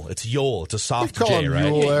 Yoel. It's Yoel. It's a soft Call J, him right?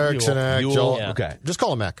 Yule Erickson Eck. Yule. Joel. Yeah. Okay. Just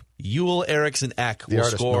call him Eck. Yule Erickson Eck will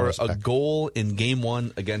artist known score as a Eck. goal in Game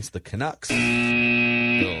 1 against the Canucks.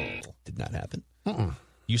 Did not happen.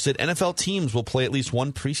 You said NFL teams will play at least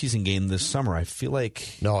one preseason game this summer. I feel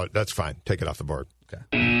like... No, that's fine. Take it off the board. Okay.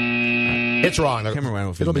 It's wrong. I can't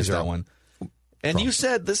remember if we It'll be missed that 0. one. And you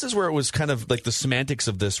said this is where it was kind of like the semantics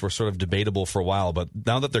of this were sort of debatable for a while, but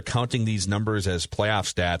now that they're counting these numbers as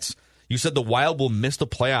playoff stats, you said the Wild will miss the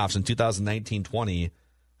playoffs in 2019-20.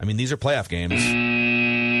 I mean, these are playoff games.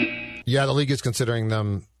 Yeah, the league is considering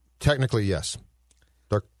them. Technically, yes.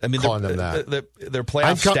 They're calling them that. They're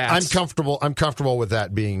playoff stats. I'm comfortable with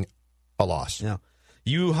that being a loss. Yeah.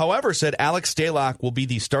 You, however, said Alex Stalock will be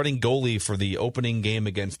the starting goalie for the opening game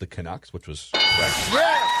against the Canucks, which was correct.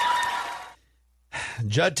 Yeah.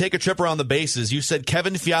 Judd, take a trip around the bases. You said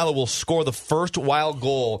Kevin Fiala will score the first Wild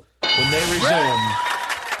goal when they resume.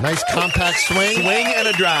 Nice compact swing. Swing and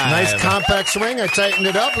a drive. Nice compact swing. I tightened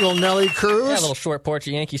it up. A little Nelly Cruz. Yeah, a little short porch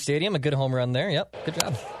at Yankee Stadium. A good home run there. Yep, good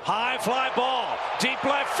job. High fly ball, deep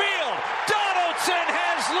left field. Donaldson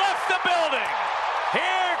has left the building.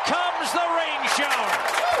 Here comes the rain shower.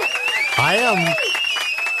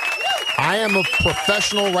 I am a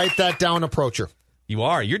professional write that down approacher. You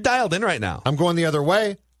are. You're dialed in right now. I'm going the other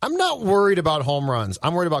way. I'm not worried about home runs.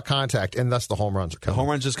 I'm worried about contact, and thus the home runs are coming. The home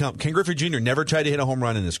runs just come. Ken Griffey Jr. never tried to hit a home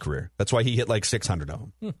run in his career. That's why he hit like 600 of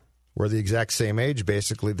them. We're the exact same age,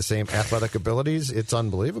 basically the same athletic abilities. It's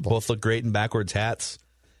unbelievable. Both look great in backwards hats.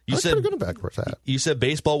 You That's pretty good in backwards hat. You said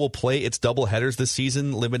baseball will play its double headers this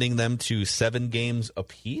season, limiting them to 7 games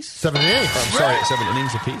apiece. 7 innings. I'm sorry, 7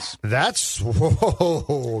 innings apiece. That's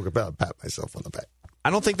whoa. About pat myself on the back. I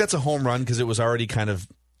don't think that's a home run because it was already kind of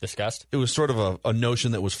discussed. It was sort of a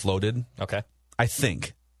notion that was floated. Okay. I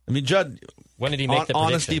think. I mean, Judd. When did he make the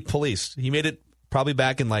Honesty prediction? Police. He made it probably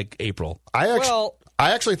back in like April. I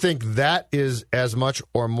actually think that is as much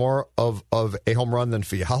or more of a home run than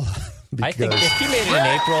Fiala. I think if he made it in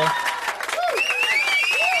April.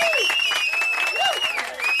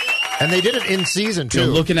 And they did it in season too.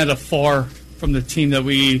 Looking at afar from the team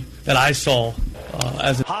that I saw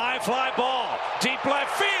as a high fly ball, deep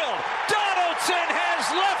left field. Donaldson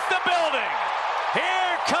has left the building.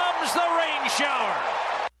 Here comes the rain shower.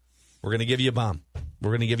 We're going to give you a bomb. We're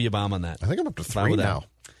going to give you a bomb on that. I think I'm up to 3 now.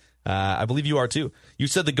 I believe you are too. You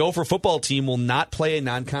said the Gopher football team will not play a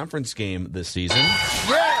non-conference game this season.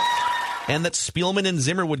 Yeah. And that Spielman and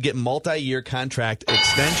Zimmer would get multi-year contract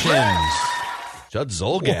extensions. Judd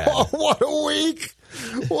Zolgad. Whoa, what a week.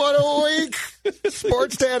 What a week.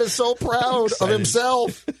 Sports Dad is so proud of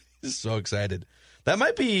himself. He's so excited. That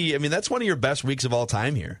might be, I mean, that's one of your best weeks of all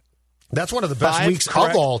time here. That's one of the best weeks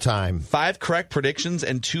of all time. 5 correct predictions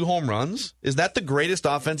and 2 home runs. Is that the greatest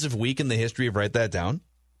offensive week in the history of Write That Down?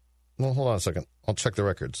 Well, hold on a second. I'll check the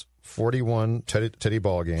records. 41 Teddy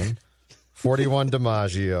Ballgame. 41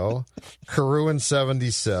 DiMaggio. Carew in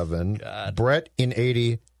 77. God. Brett in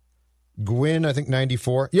 80. Gwynn, I think,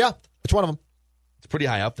 94. Yeah, it's one of them. It's pretty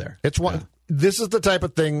high up there. It's one. This is the type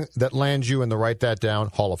of thing that lands you in the Write That Down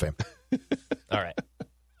Hall of Fame. All right.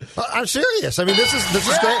 I'm serious. I mean, this is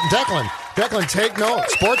great. Declan, take note.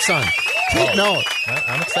 Sports Son, take note.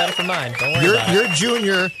 I'm excited for mine. Don't worry about it. You're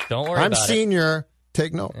junior. Don't worry I'm about senior.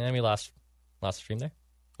 Take note. And we lost the stream there.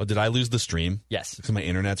 Oh, did I lose the stream? Yes. Because my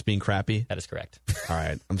internet's being crappy? That is correct. All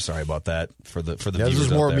right. I'm sorry about that for the Yeah, viewers this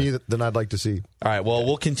is more out of there. me than I'd like to see. All right, well,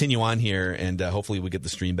 we'll continue on here, and hopefully we get the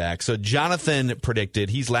stream back. So Jonathan predicted,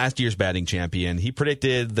 he's last year's batting champion, he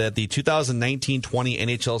predicted that the 2019-20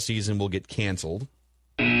 NHL season will get canceled.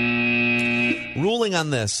 Ruling on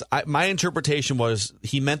this, my interpretation was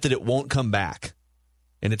he meant that it won't come back.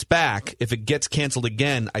 And it's back. If it gets canceled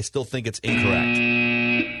again, I still think it's incorrect.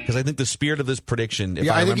 Because I think the spirit of this prediction, if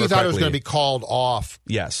I think he thought correctly, it was going to be called off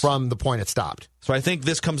yes. from the point it stopped. So I think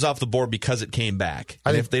this comes off the board because it came back.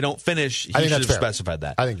 And if they don't finish, he should have specified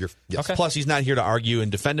that. I think you're yes. Okay. Plus, he's not here to argue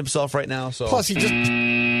and defend himself right now. So Plus,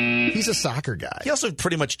 he's a soccer guy. He also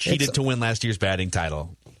pretty much cheated to win last year's batting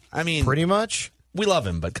title. I mean, pretty much. We love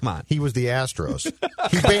him, but come on. He was the Astros.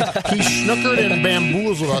 he snookered and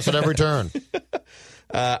bamboozled us at every turn.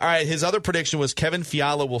 All right, his other prediction was Kevin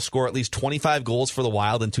Fiala will score at least 25 goals for the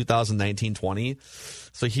Wild in 2019-20.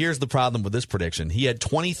 So here's the problem with this prediction. He had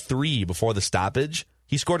 23 before the stoppage.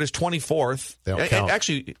 He scored his 24th. They don't count.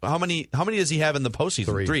 Actually, how many does he have in the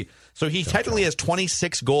postseason? 3. So he technically has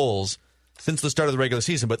 26 goals since the start of the regular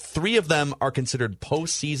season, but 3 of them are considered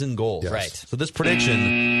postseason goals. Yes. Right. So this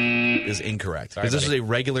prediction is incorrect. Because this is a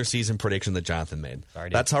regular season prediction that Jonathan made. Sorry,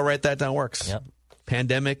 That's how Write That Down works. Yep.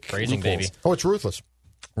 Pandemic. Phrasing, loopholes. baby. Oh, it's ruthless.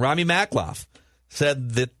 Rami Makloff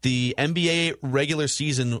said that the NBA regular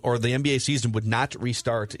season or the NBA season would not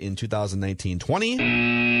restart in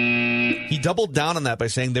 2019-20. He doubled down on that by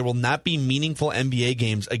saying there will not be meaningful NBA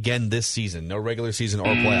games again this season. No regular season or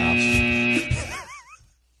playoffs.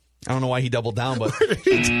 I don't know why he doubled down, but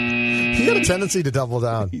he had a tendency to double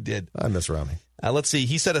down. He did. I miss Rami. Let's see.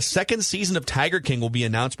 He said a second season of Tiger King will be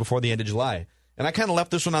announced before the end of July. And I kind of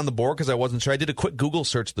left this one on the board because I wasn't sure. I did a quick Google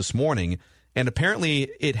search this morning, and apparently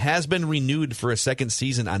it has been renewed for a second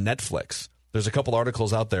season on Netflix. There's a couple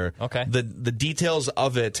articles out there. Okay. The details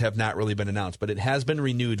of it have not really been announced, but it has been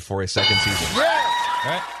renewed for a second season. Yeah!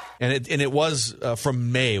 All right. And it was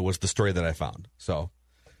from May was the story that I found. So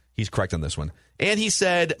he's correct on this one. And he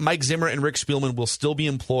said Mike Zimmer and Rick Spielman will still be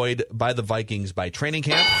employed by the Vikings by training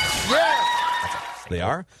camp. Yeah! They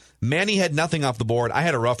are. Manny had nothing off the board. I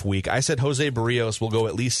had a rough week. I said Jose Barrios will go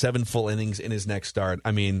at least 7 full innings in his next start.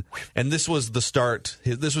 I mean, and this was the start.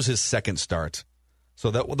 This was his second start.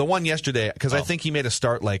 So the one yesterday, because I think he made a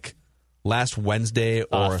start like last Wednesday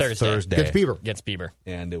or Thursday. Against Bieber.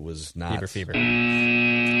 And it was not. Bieber fever.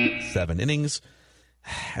 7 innings.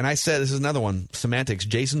 And I said, this is another one, semantics.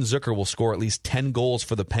 Jason Zucker will score at least 10 goals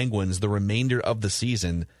for the Penguins the remainder of the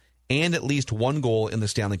season and at least 1 goal in the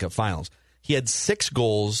Stanley Cup Finals. He had 6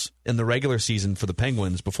 goals in the regular season for the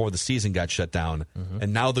Penguins before the season got shut down. Mm-hmm.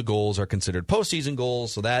 And now the goals are considered postseason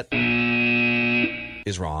goals, so that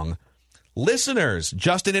is wrong. Listeners,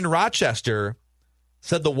 Justin in Rochester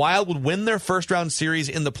said the Wild would win their first-round series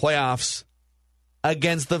in the playoffs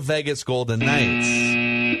against the Vegas Golden Knights.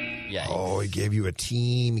 Yikes. Oh, he gave you a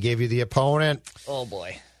team. He gave you the opponent. Oh,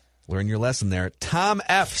 boy. Learn your lesson there. Tom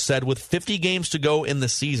F. said with 50 games to go in the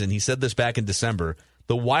season, he said this back in December,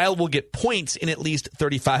 the Wild will get points in at least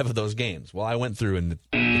 35 of those games. Well, I went through and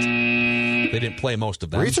they didn't play most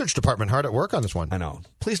of them. Research department hard at work on this one. I know.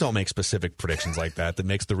 Please don't make specific predictions like that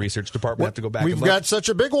makes the research department have to go back We've and look. got such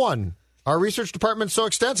a big one. Our research department's so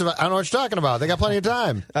extensive. I don't know what you're talking about. They got plenty of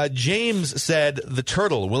time. James said the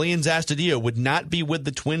Turtle, Williams Astudillo, would not be with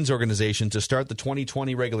the Twins organization to start the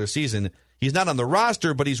 2020 regular season. He's not on the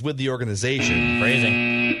roster, but he's with the organization.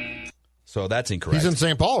 Phrasing. So that's incorrect. He's in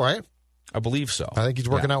St. Paul, right? I believe so. I think he's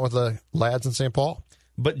working out with the lads in St. Paul.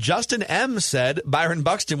 But Justin M. said Byron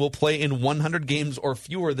Buxton will play in 100 games or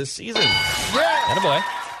fewer this season. Yeah! Attaboy.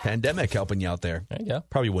 Pandemic helping you out there. There you go.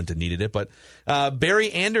 Probably wouldn't have needed it. But Barry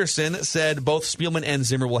Anderson said both Spielman and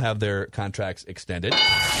Zimmer will have their contracts extended. Yeah!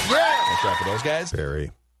 That's right for those guys.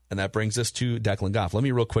 Barry. And that brings us to Declan Goff. Let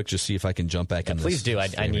me real quick just see if I can jump back in this. Please do.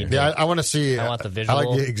 I need. Yeah, I want to see. I want the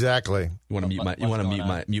visual. Exactly. You want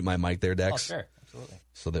to mute my mic there, Dex? Oh, sure. Absolutely.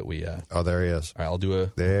 So that we. Oh, there he is. All right, I'll do a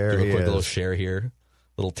quick little share here.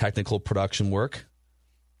 Little technical production work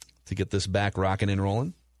to get this back rocking and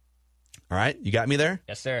rolling. All right, you got me there?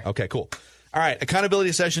 Yes, sir. Okay, cool. All right,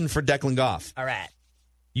 accountability session for Declan Goff. All right.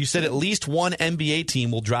 You said at least one NBA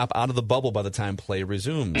team will drop out of the bubble by the time play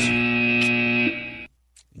resumes.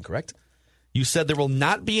 Incorrect. You said there will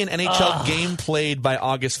not be an NHL game played by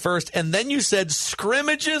August 1st, and then you said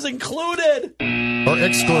scrimmages included. Or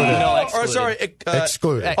excluded. No, excluded. Or sorry,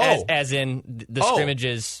 excluded. As in the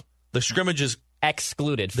scrimmages. The scrimmages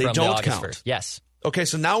excluded they from don't the August count. 1st. Yes. Okay,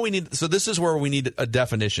 so now this is where we need a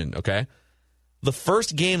definition, okay? The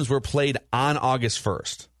first games were played on August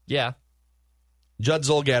 1st. Yeah. Judd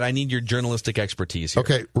Zulgad, I need your journalistic expertise here.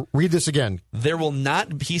 Okay, read this again.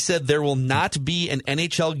 He said there will not be an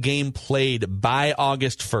NHL game played by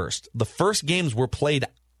August 1st. The first games were played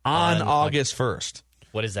on August 1st.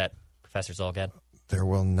 What is that, Professor Zulgad? There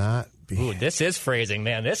will not be. Ooh, this is phrasing,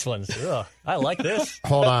 man. This one's, I like this.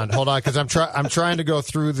 Hold on, because I'm trying to go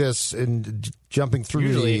through this and jumping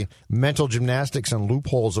through the mental gymnastics and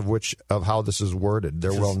loopholes of how this is worded.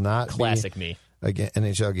 There will not classic be me. an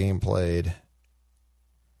NHL game played.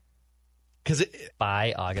 Because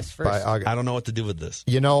by August 1st. I don't know what to do with this.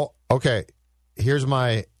 Okay, here's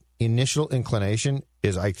my initial inclination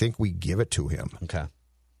is I think we give it to him. Okay.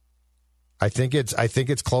 I think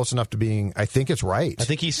it's close enough to being, I think it's right. I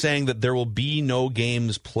think he's saying that there will be no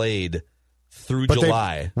games played through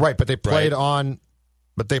July. But they played on,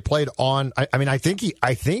 I think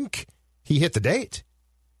he hit the date.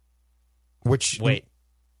 Wait.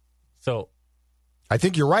 So. I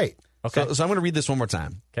think you're right. Okay. So I'm going to read this one more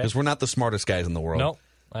time because we're not the smartest guys in the world. No,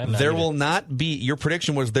 I'm not. There will not be. Your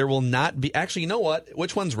prediction was there will not be. Actually, you know what?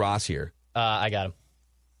 Which one's Ross here? I got him.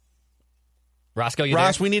 Roscoe,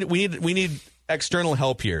 Ross, there? we need external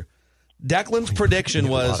help here. Declan's prediction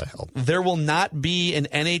was there will not be an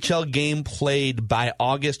NHL game played by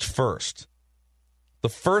August 1st. The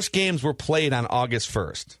first games were played on August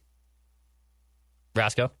 1st.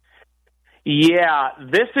 Roscoe? Yeah,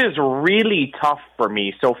 this is really tough for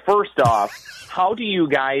me. So first off, how do you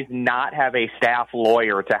guys not have a staff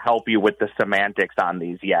lawyer to help you with the semantics on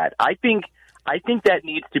these yet? I think that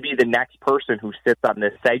needs to be the next person who sits on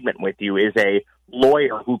this segment with you is a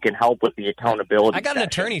lawyer who can help with the accountability. I got an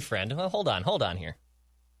attorney friend. Well, hold on here.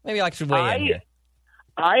 Maybe I should weigh in here.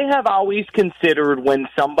 I have always considered when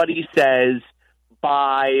somebody says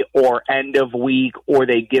by or end of week or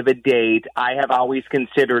they give a date, I have always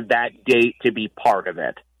considered that date to be part of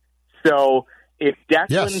it. So if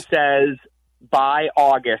Declan says by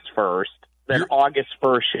August 1st, then August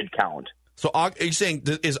 1st should count. So are you saying,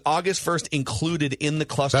 is August 1st included in the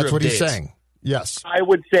cluster of dates? That's what he's saying. Yes. I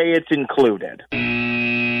would say it's included.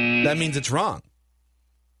 That means it's wrong.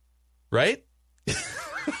 Right?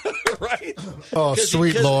 Right? Oh,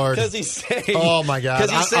 sweet Lord. Because he's saying, oh, my God.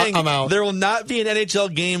 Because he's saying I'm out. There will not be an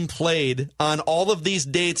NHL game played on all of these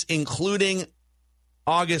dates, including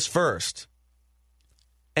August 1st.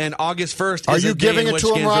 And August 1st Are is you a day giving in it which to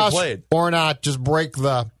him, games are Ross, played. or not? Just break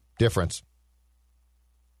the difference.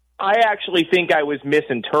 I actually think I was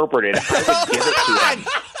misinterpreted. I would give it to him.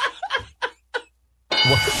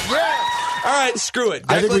 All right, screw it.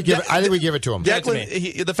 I think we give it to him.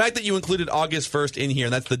 Declan, the fact that you included August 1st in here,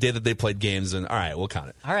 and that's the day that they played games, and all right, we'll count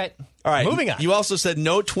it. All right. Moving on. You also said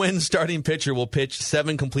no Twins starting pitcher will pitch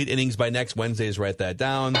 7 complete innings by next Wednesdays. Write that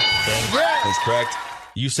down. That's correct.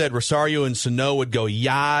 You said Rosario and Sano would go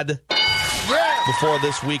yad before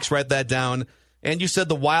this week's. Write that down. And you said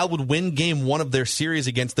the Wild would win game 1 of their series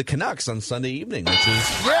against the Canucks on Sunday evening, which is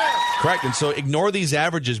correct. And so ignore these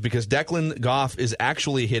averages because Declan Goff is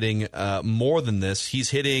actually hitting more than this. He's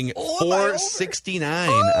hitting 469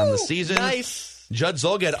 on the season. Nice. Judd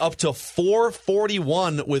Zulgad up to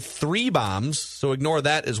 441 with 3 bombs. So ignore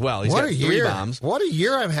that as well. He's got 3 bombs. What a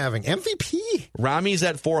year I'm having. MVP. Rami's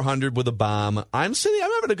at 400 with a bomb. I'm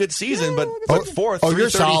having a good season, but fourth, you're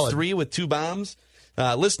solid. 333 with 2 bombs.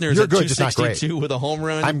 Listeners You're at good, just not 262 with a home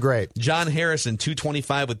run. I'm great. John Harrison,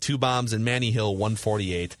 225 with 2 bombs, and Manny Hill,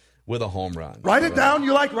 148 with a home run. Write it down.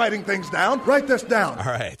 You like writing things down. Write this down. All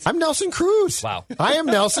right. I'm Nelson Cruz. Wow. I am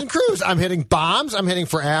Nelson Cruz. I'm hitting bombs. I'm hitting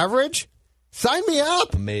for average. Sign me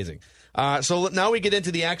up. Amazing. So now we get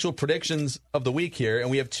into the actual predictions of the week here, and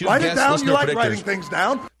we have 2 Write guest it down. listener You like predictors. writing things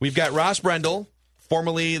down. We've got Ross Brendel,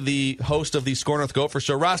 formerly the host of the Score North Gopher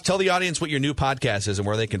Show. Ross, tell the audience what your new podcast is and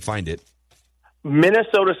where they can find it.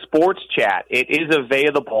 Minnesota Sports Chat. It is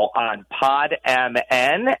available on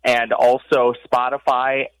PodMN and also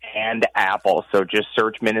Spotify and Apple. So just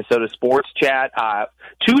search Minnesota Sports Chat.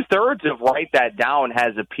 2/3 of Write That Down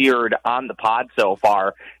has appeared on the pod so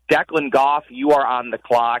far. Declan Goff, you are on the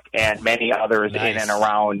clock, and many others in and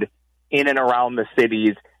around the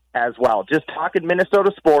cities as well. Just talking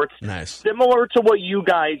Minnesota sports. Nice. Similar to what you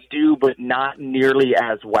guys do, but not nearly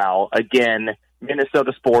as well. Again,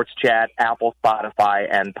 Minnesota Sports Chat, Apple, Spotify,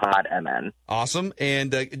 and PodMN. Awesome.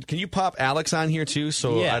 And can you pop Alex on here, too,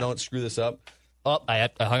 so I don't screw this up? Oh, I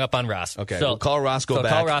hung up on Ross. Okay, so we'll call Roscoe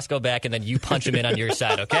back. Call Roscoe back, and then you punch him in on your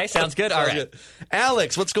side, okay? Sounds good? All right. Good.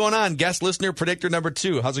 Alex, what's going on? Guest listener predictor number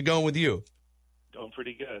 2. How's it going with you? Going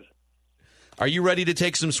pretty good. Are you ready to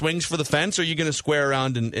take some swings for the fence, or are you going to square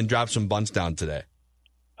around and drop some bunts down today?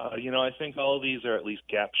 I think all of these are at least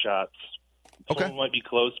gap shots. Okay. Someone might be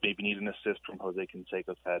close, maybe need an assist from Jose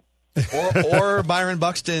Canseco's head. or Byron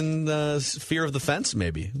Buxton, fear of the fence,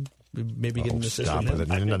 maybe. Maybe get an assist from him.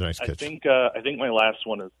 Another nice I pitch. think my last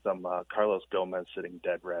one is some Carlos Gomez sitting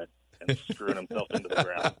dead red and screwing himself into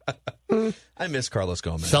the ground. I miss Carlos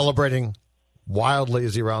Gomez. Celebrating wildly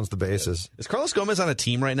as he rounds the bases. Is Carlos Gomez on a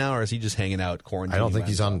team right now, or is he just hanging out quarantined? I don't think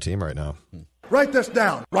he's on a team right now. Write this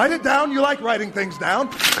down. Write it down. You like writing things down.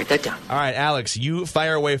 Write that down. All right, Alex, you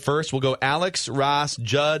fire away first. We'll go Alex, Ross,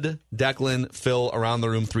 Judd, Declan, Phil around the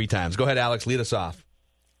room 3 times. Go ahead, Alex. Lead us off.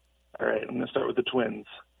 All right, I'm going to start with the Twins.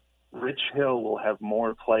 Rich Hill will have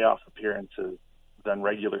more playoff appearances than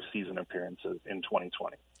regular season appearances in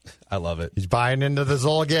 2020. I love it. He's buying into the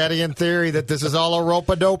Zolgadian theory that this is all a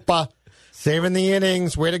ropa-dopa. Saving the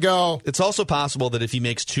innings. Way to go. It's also possible that if he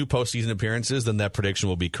makes 2 postseason appearances, then that prediction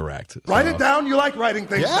will be correct. Write it down. You like writing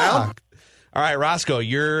things down. All right, Roscoe,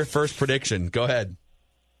 your first prediction. Go ahead.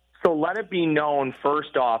 So let it be known,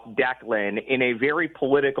 first off, Declan, in a very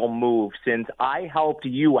political move, since I helped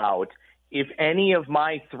you out, if any of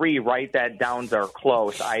my 3 write that downs are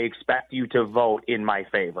close, I expect you to vote in my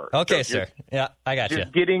favor. Okay, sir. Yeah, I got you.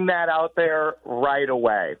 Just getting that out there right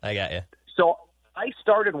away. I got you. So I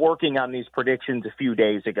started working on these predictions a few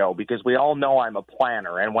days ago because we all know I'm a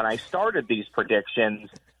planner. And when I started these predictions,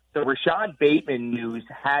 the Rashad Bateman news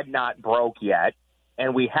had not broke yet.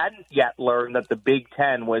 And we hadn't yet learned that the Big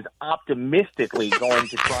Ten was optimistically going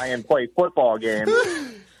to try and play football games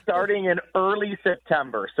starting in early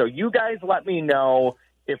September. So you guys let me know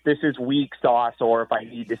if this is weak sauce or if I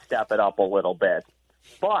need to step it up a little bit.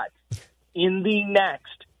 But in the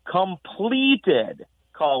next completed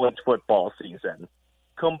college football season,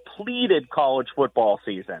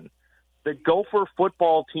 the Gopher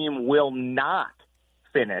football team will not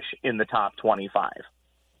finish in the top 25.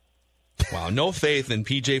 Wow, no faith in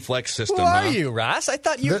PJ Fleck's system. Who are you, Ross? I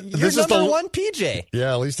thought you're number 1 PJ.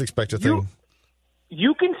 Yeah, at least expect a thing.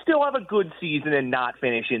 You can still have a good season and not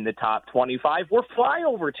finish in the top 25. We're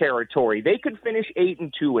flyover territory. They could finish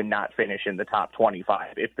 8-2 and not finish in the top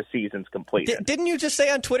 25 if the season's completed. Didn't you just say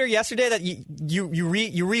on Twitter yesterday that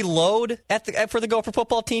you reload for the Gopher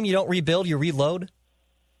football team? You don't rebuild, you reload?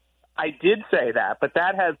 I did say that, but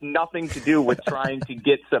that has nothing to do with trying to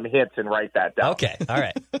get some hits and write that down. Okay, all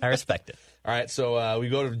right. I respect it. All right, so we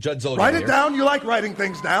go to Judd Zolgad. Write it down. You like writing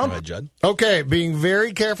things down. Go ahead, Judd. Okay, being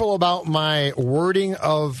very careful about my wording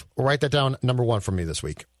of write that down. Number 1 for me this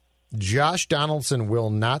week. Josh Donaldson will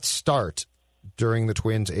not start during the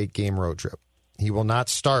Twins' 8-game road trip. He will not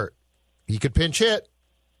start. He could pinch hit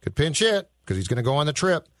because he's going to go on the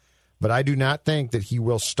trip. But I do not think that he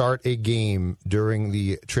will start a game during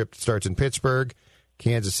the trip that starts in Pittsburgh,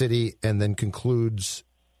 Kansas City, and then concludes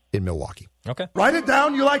in Milwaukee. Okay. Write it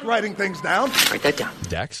down. You like writing things down. Write that down.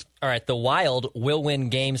 Dex. All right, the Wild will win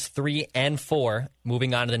games 3 and 4,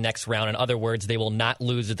 moving on to the next round. In other words, they will not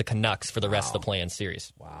lose to the Canucks for the rest of the play-in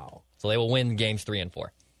series. Wow. So they will win games 3 and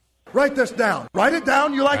 4. Write this down. Write it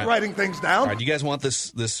down. You like writing things down. All right, do you guys want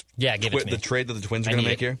this Yeah, give it to me. the trade that the Twins are going to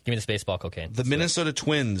make here? Give me the baseball cocaine. The Minnesota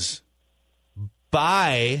Twins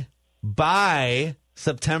by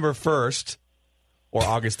September 1st or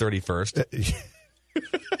August 31st.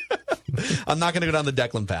 I'm not going to go down the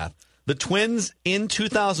Declan path. The Twins in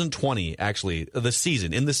 2020, actually, in the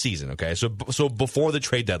season, okay? So before the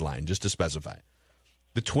trade deadline, just to specify.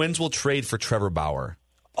 The Twins will trade for Trevor Bauer.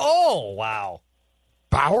 Oh, wow.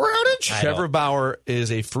 Bauer outage? Trevor Bauer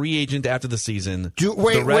is a free agent after the season. The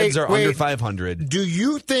Reds Reds are under 500. Do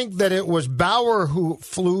you think that it was Bauer who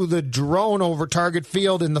flew the drone over Target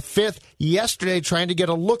Field in the 5th yesterday trying to get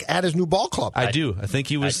a look at his new ball club? I do. I think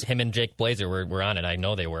he was... him and Jake Blazer were on it. I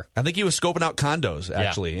know they were. I think he was scoping out condos,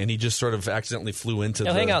 actually, and he just sort of accidentally flew into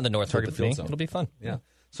He'll hang out in the North Target Field Zone. It'll be fun. Yeah.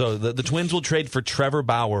 So the Twins will trade for Trevor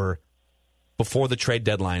Bauer before the trade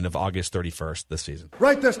deadline of August 31st this season.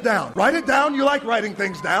 Write this down. Write it down. You like writing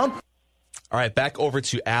things down. All right, back over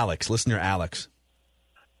to Alex. Listener Alex.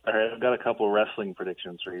 All right, I've got a couple wrestling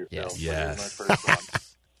predictions for you. Yes. So here's my first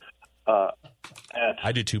one.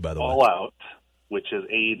 I do too, by the way. All Out, which is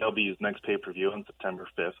AEW's next pay-per-view on September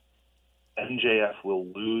 5th, MJF will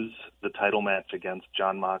lose the title match against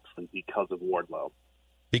Jon Moxley because of Wardlow.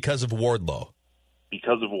 Because of Wardlow.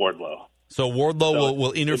 Because of Wardlow. So Wardlow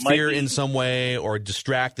will interfere in some way or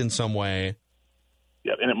distract in some way.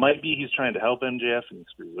 Yeah, and it might be he's trying to help MJF and he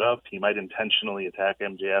screws it up. He might intentionally attack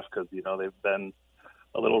MJF because, they've been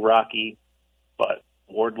a little rocky. But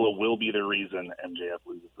Wardlow will be the reason MJF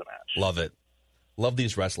loses the match. Love it. Love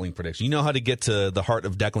these wrestling predictions. You know how to get to the heart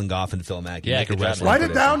of Declan Goff and Phil Mackey. Yeah, write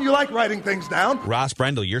it down. You like writing things down. Ross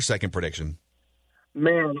Brendel, your second prediction.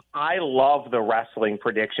 Man, I love the wrestling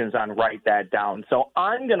predictions on Write That Down. So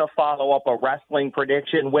I'm going to follow up a wrestling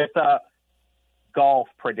prediction with a golf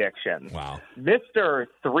prediction. Wow. Mr.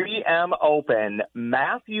 3M Open,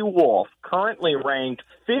 Matthew Wolff, currently ranked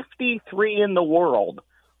 53 in the world,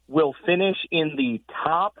 will finish in the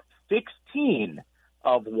top 16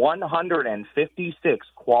 of 156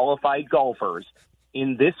 qualified golfers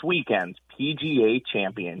in this weekend's PGA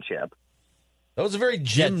Championship. That was a very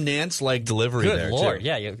Jim Nance-like delivery there, Good Lord. too.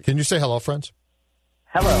 Yeah. Can you say hello, friends?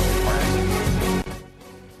 Hello, friends.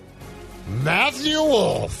 Matthew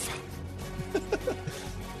Wolff.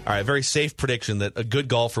 All right, very safe prediction that a good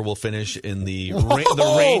golfer will finish in the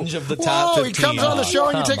range of the top 15. He comes on the show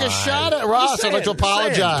and you take a shot at Ross. I'd like to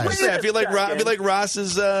apologize. I feel like Ross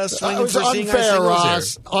is swinging it was for seeing unfair,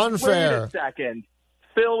 Ross. Here. Unfair. Wait a second.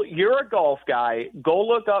 Phil, you're a golf guy. Go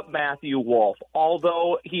look up Matthew Wolff.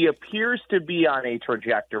 Although he appears to be on a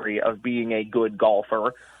trajectory of being a good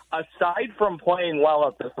golfer, aside from playing well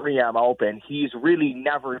at the 3M Open, he's really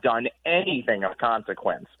never done anything of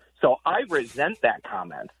consequence. So I resent that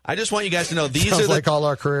comment. I just want you guys to know these Sounds are like all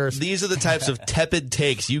our careers. These are the types of tepid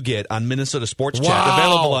takes you get on Minnesota Sports Chat,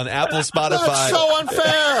 available on Apple, Spotify. That's so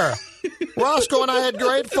unfair. Roscoe and I had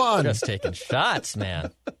great fun. Just taking shots,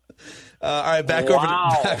 man. All right, back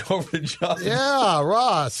over to John. Yeah,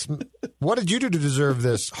 Ross. What did you do to deserve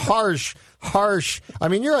this? Harsh. I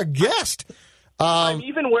mean, you're a guest. I'm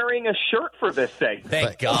even wearing a shirt for this segment.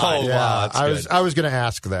 Thank God. Oh, yeah, wow, that's I was going to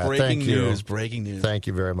ask that. Breaking Thank you. news. Breaking news. Thank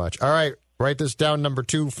you very much. All right, write this down. Number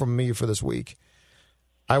 2 from me for this week.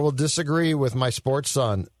 I will disagree with my sports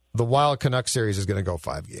son. The Wild Canucks series is going to go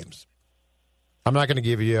 5 games. I'm not going to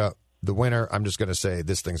give you the winner. I'm just going to say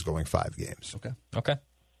this thing's going 5 games. Okay.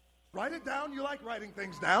 Write it down. You like writing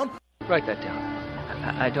things down. Write that down.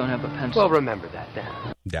 I don't have a pencil. Well, remember that then.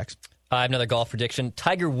 Dex. I have another golf prediction.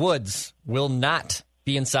 Tiger Woods will not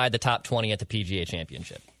be inside the top 20 at the PGA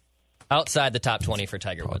Championship. Outside the top 20 for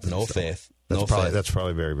Tiger Woods. No faith. That's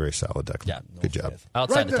probably very, very solid, Declan. Yeah. Good job.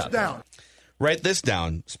 Outside Write the this top down. 20. Write this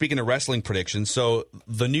down. Speaking of wrestling predictions, so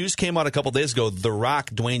the news came out a couple days ago. The Rock,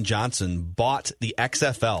 Dwayne Johnson, bought the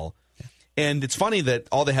XFL. And it's funny that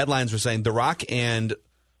all the headlines were saying The Rock and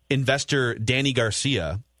investor Danny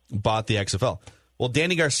Garcia bought the XFL. Well,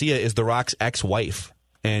 Danny Garcia is The Rock's ex-wife,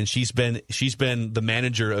 and she's been the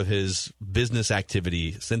manager of his business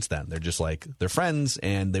activity since then. They're friends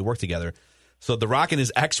and they work together. So The Rock and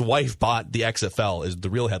his ex-wife bought the XFL is the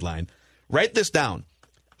real headline. Write this down.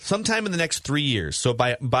 Sometime in the next 3 years. So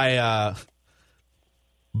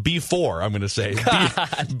before, I'm going to say,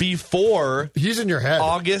 before he's in your head.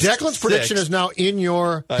 August Declan's 6th, prediction is now in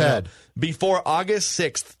your head. Before August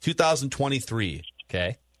 6th, 2023.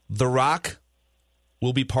 Okay. The Rock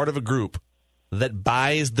will be part of a group that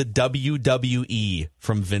buys the WWE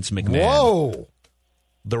from Vince McMahon. Whoa.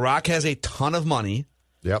 The Rock has a ton of money.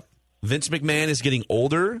 Yep. Vince McMahon is getting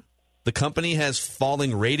older. The company has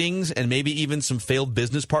falling ratings and maybe even some failed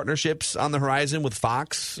business partnerships on the horizon with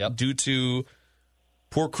Fox due to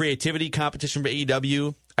poor creativity, competition for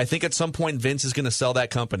AEW. I think at some point Vince is going to sell that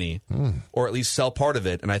company or at least sell part of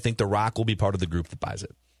it, and I think The Rock will be part of the group that buys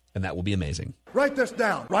it, and that will be amazing. Write this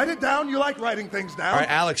down. Write it down. You like writing things down. All right,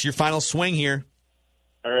 Alex, your final swing here.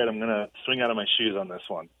 All right, I'm going to swing out of my shoes on this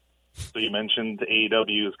one. So you mentioned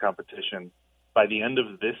AEW's competition. By the end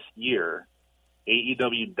of this year,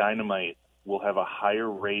 AEW Dynamite will have a higher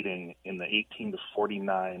rating in the 18 to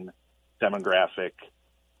 49 demographic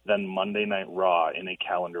than Monday Night Raw in a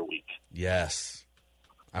calendar week. Yes.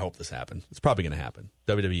 I hope this happens. It's probably going to happen.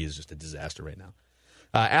 WWE is just a disaster right now.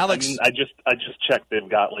 Alex, I just checked. They've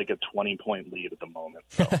got like a 20-point lead at the moment.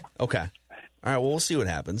 So. Okay. All right. Well, we'll see what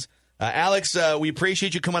happens. Alex, we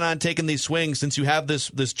appreciate you coming on, taking these swings. Since you have this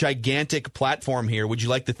gigantic platform here, would you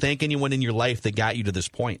like to thank anyone in your life that got you to this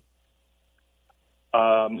point?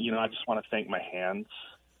 I just want to thank my hands.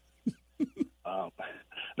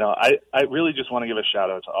 No, I really just want to give a shout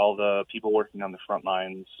out to all the people working on the front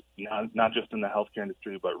lines, not just in the healthcare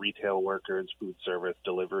industry, but retail workers, food service,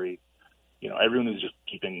 delivery. Everyone who's just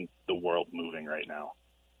keeping the world moving right now.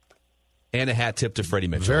 And a hat tip to Freddie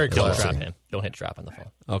Mitchell. Very close. Don't hit drop on the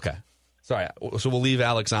phone. Okay. Sorry. So we'll leave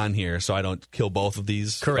Alex on here so I don't kill both of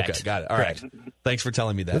these. Correct. Okay, got it. All right. Thanks for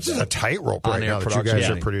telling me that. This is a tightrope right now that you guys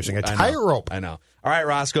are producing. A I know. tightrope. I know. All right,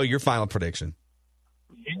 Roscoe, your final prediction.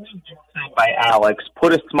 by Alex,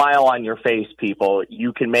 put a smile on your face, people.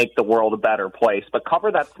 You can make the world a better place, but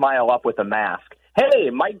cover that smile up with a mask. Hey,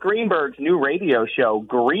 Mike Greenberg's new radio show,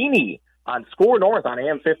 Greeny, on Score North on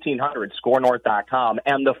AM 1500, scorenorth.com,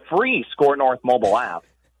 and the free Score North mobile app,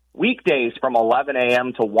 weekdays from 11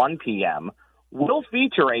 a.m. to 1 p.m., will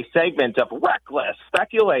feature a segment of reckless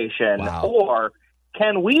speculation, or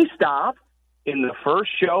Can We Stop, in the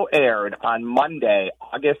first show aired on Monday,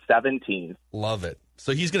 August 17th. Love it.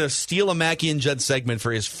 So he's going to steal a Mackie and Judd segment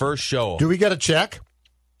for his first show. Do we get a check?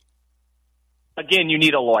 Again, you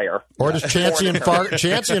need a lawyer. Or does Chancey and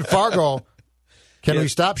Fargo, Can We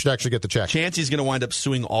Stop, should actually get the check? Chancey's going to wind up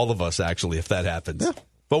suing all of us, actually, if that happens. Yeah.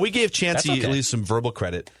 But we gave Chancey at least some verbal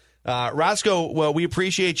credit. Roscoe, well, we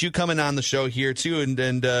appreciate you coming on the show here, too.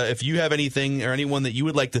 And if you have anything or anyone that you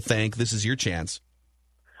would like to thank, this is your chance.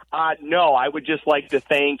 No, I would just like to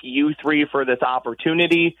thank you three for this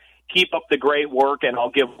opportunity. Keep up the great work, and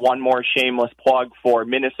I'll give one more shameless plug for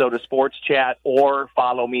Minnesota Sports Chat, or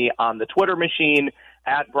follow me on the Twitter machine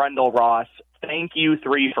at Brendel Ross. Thank you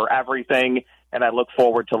three for everything, and I look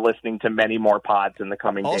forward to listening to many more pods in the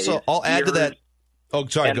coming days. Also, I'll add to that. Oh,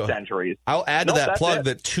 sorry. Go centuries. I'll add to that plug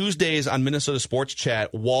that Tuesdays on Minnesota Sports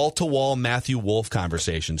Chat, wall-to-wall Matthew Wolf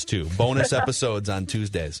conversations, too. Bonus episodes on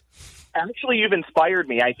Tuesdays. Actually, you've inspired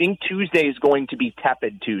me. I think Tuesday is going to be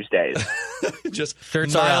Tepid Tuesdays. Just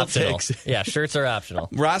shirts are optional. Yeah, shirts are optional.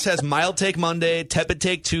 Ross has Mild Take Monday, Tepid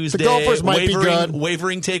Take Tuesday. The Gophers might be good.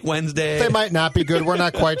 Wavering Take Wednesday. They might not be good. We're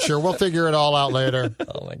not quite sure. We'll figure it all out later.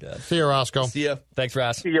 Oh, my God. See you, Roscoe. See ya. Thanks,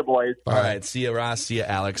 Ross. See you, boys. All right. See you, Ross. See you,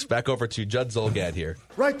 Alex. Back over to Judd Zulgad here.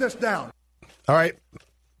 Write this down. All right.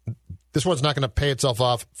 This one's not going to pay itself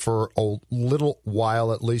off for a little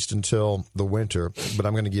while, at least until the winter, but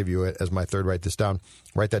I'm going to give you it as my third. Write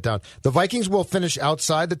that down. The Vikings will finish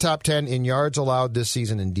outside the top 10 in yards allowed this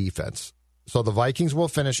season in defense. So the Vikings will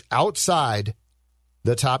finish outside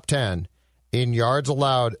the top 10 in yards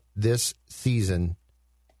allowed this season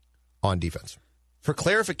on defense. For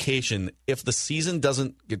clarification, if the season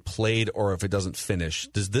doesn't get played or if it doesn't finish,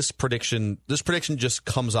 does this prediction just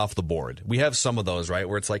comes off the board? We have some of those, right,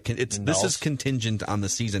 where it's like this is contingent on the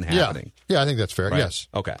season happening. Yeah, I think that's fair. Right? Yes.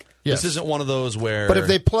 Okay. Yes. This isn't one of those where. But if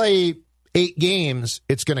they play 8 games,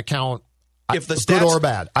 it's going to count. If the good or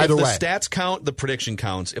bad, either way. If the stats count, the prediction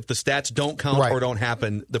counts. If the stats don't count or don't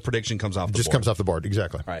happen, the prediction comes off the board. Just comes off the board,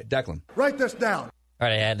 exactly. All right, Declan. Write this down. All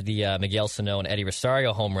right, I had the Miguel Sano and Eddie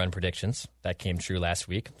Rosario home run predictions. That came true last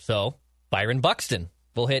week. So Byron Buxton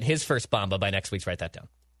will hit his first bomba by next week's. Write that down.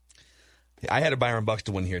 I had a Byron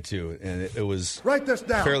Buxton one here, too, and it was write this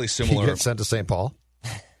down. Fairly similar. He gets sent to St. Paul.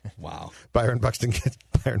 Wow. Byron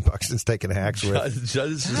Buxton's taking hacks with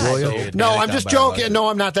William. No, I'm just joking. No,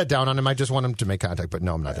 I'm not that down on him. I just want him to make contact, but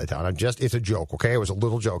no, I'm not that down. It's a joke, okay? It was a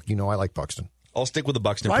little joke. You know I like Buxton. I'll stick with the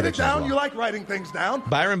Buxton prediction. Write it down. well. You like writing things down.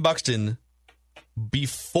 Byron Buxton,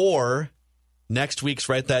 before next week's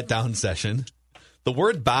Write That Down session. The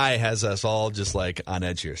word "by" has us all just like on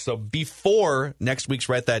edge here. So before next week's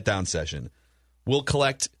Write That Down session, we'll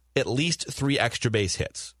collect at least 3 extra base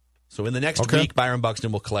hits. So in the next week, Byron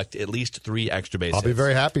Buxton will collect at least 3 extra base hits. I'll be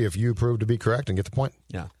very happy if you prove to be correct and get the point.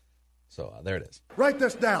 Yeah. So there it is. Write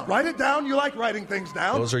this down. Write it down. You like writing things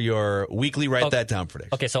down. Those are your weekly Write That Down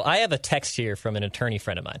predictions. Okay, so I have a text here from an attorney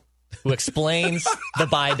friend of mine who explains the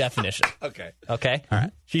by definition. Okay. All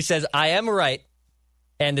right. She says, I am right,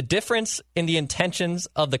 and the difference in the intentions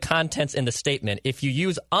of the contents in the statement, if you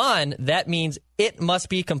use on, that means it must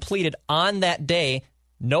be completed on that day,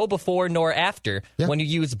 no before nor after. Yeah. When you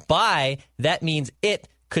use by, that means it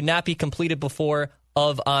could not be completed before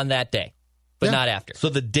of on that day, but not after. So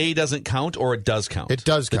the day doesn't count, or it does count? It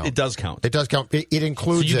does count. It does count. It does count. It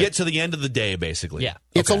includes So you get to the end of the day, basically. Yeah.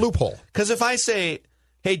 It's a loophole. Because if I say,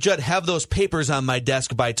 hey, Judd, have those papers on my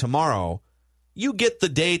desk by tomorrow, you get the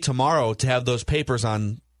day tomorrow to have those papers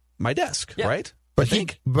on my desk, right? But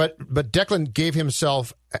but Declan gave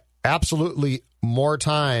himself absolutely more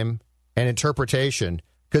time and interpretation,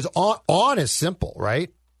 because on is simple,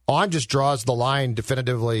 right? On just draws the line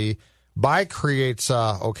definitively. By creates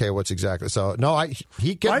what's exactly so? No,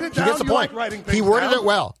 he gets the point. Like he worded it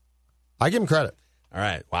well. I give him credit. All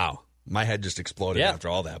right, wow. My head just exploded after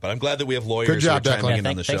all that, but I'm glad that we have lawyers Good job, who are chiming Declan. in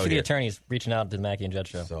on the show. Thanks for the here. attorneys reaching out to the Mackie and Judd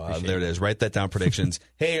show. So there it is. Write that down. Predictions.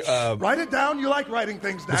 Hey, write it down. You like writing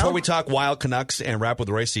things down. Before we talk Wild Canucks and wrap with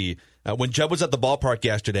Royce, when Judd was at the ballpark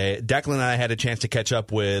yesterday, Declan and I had a chance to catch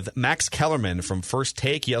up with Max Kellerman from First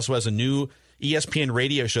Take. He also has a new ESPN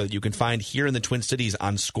radio show that you can find here in the Twin Cities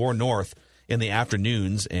on Score North in the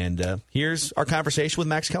afternoons. And here's our conversation with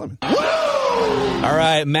Max Kellerman. All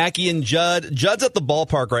right, Mackie and Judd. Judd's at the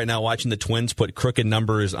ballpark right now watching the Twins put crooked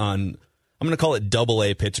numbers on I'm going to call it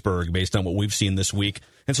Double-A Pittsburgh based on what we've seen this week.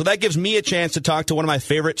 And so that gives me a chance to talk to one of my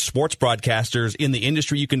favorite sports broadcasters in the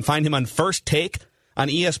industry. You can find him on First Take on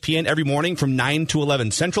ESPN every morning from 9 to 11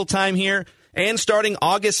 Central Time here. And starting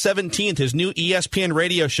August 17th, his new ESPN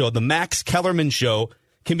radio show, The Max Kellerman Show,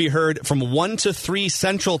 can be heard from 1 to 3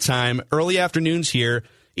 Central Time, early afternoons here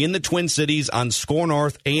in the Twin Cities on Score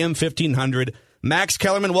North, AM 1500. Max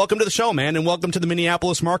Kellerman, welcome to the show, man, and welcome to the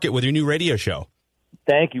Minneapolis market with your new radio show.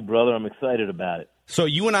 Thank you, brother. I'm excited about it. So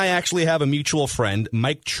you and I actually have a mutual friend,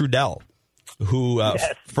 Mike Trudell, who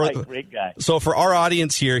yes, Mike, great guy. So for our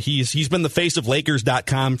audience here, he's been the face of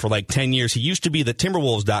Lakers.com for like 10 years. He used to be the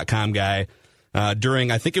Timberwolves.com guy during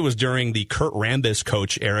the Kurt Rambis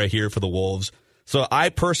coach era here for the Wolves. So I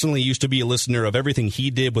personally used to be a listener of everything he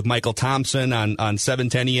did with Michael Thompson on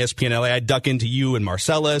 710 ESPN LA. I'd duck into you and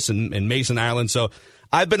Marcellus and Mason Ireland. So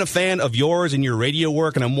I've been a fan of yours and your radio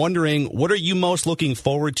work, and I'm wondering, what are you most looking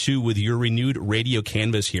forward to with your renewed radio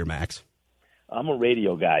canvas here, Max? I'm a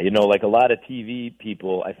radio guy. You know, like a lot of TV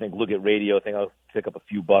people, I think, look at radio, think I'll pick up a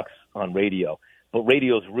few bucks on radio. But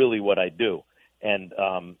radio is really what I do. And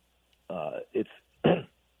it's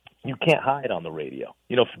you can't hide on the radio.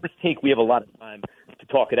 You know, First Take, we have a lot of time to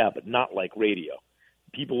talk it out, but not like radio.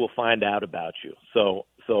 People will find out about you. So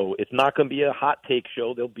it's not going to be a hot take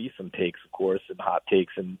show. There'll be some takes, of course, and hot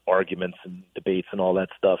takes and arguments and debates and all that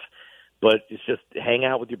stuff. But it's just hang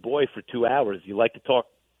out with your boy for 2 hours. You like to talk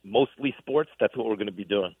mostly sports? That's what we're going to be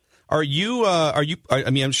doing. I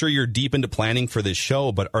mean, I'm sure you're deep into planning for this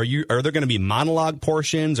show, but are there going to be monologue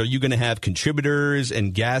portions? Are you going to have contributors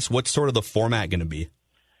and guests? What's sort of the format going to be?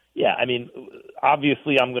 Yeah, I mean,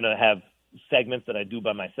 obviously I'm going to have segments that I do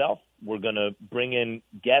by myself. We're going to bring in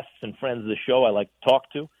guests and friends of the show I like to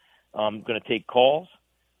talk to. I'm going to take calls.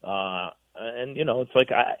 And, you know, it's like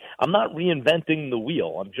I'm not reinventing the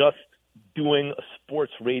wheel. I'm just doing a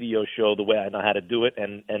sports radio show the way I know how to do it,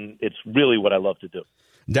 and it's really what I love to do.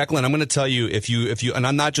 Declan, I'm going to tell you, if you, and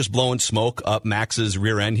I'm not just blowing smoke up Max's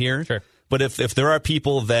rear end here, sure. But if there are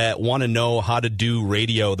people that want to know how to do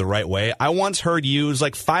radio the right way, I once heard you, it was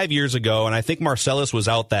like 5 years ago, and I think Marcellus was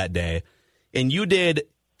out that day, and you did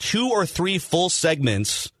 2 or 3 full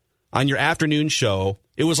segments on your afternoon show.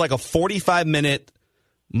 It was like a 45-minute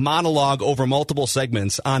monologue over multiple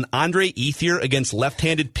segments on Andre Ethier against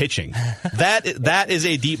left-handed pitching. That is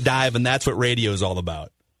a deep dive, and that's what radio is all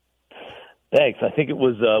about. Thanks. I think it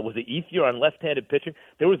was it Ethier on left-handed pitching?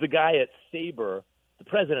 There was a guy at Sabre, the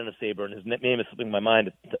president of Sabre, and his name is slipping my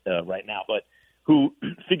mind right now, but who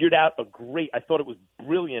figured out I thought it was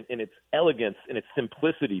brilliant in its elegance, in its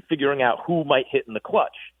simplicity, figuring out who might hit in the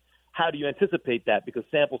clutch. How do you anticipate that? Because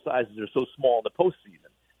sample sizes are so small in the postseason.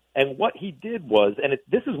 And what he did was, and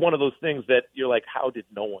this is one of those things that you're like, how did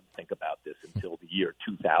no one think about this until the year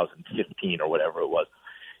 2015 or whatever it was?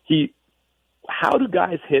 How do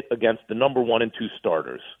guys hit against the number 1 and 2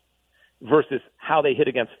 starters versus how they hit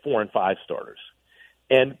against 4 and 5 starters?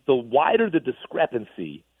 And the wider the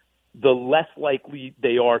discrepancy, the less likely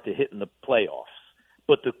they are to hit in the playoffs.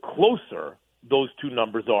 But the closer those two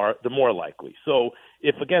numbers are, the more likely. So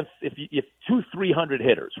if 2 300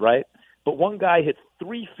 hitters, right? But one guy hits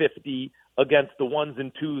 350 against the 1s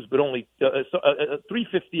and 2s, but only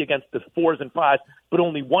 350 against the 4s and 5s, but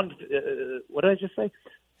only one. What did I just say?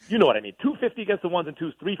 You know what I mean. 250 against the 1s and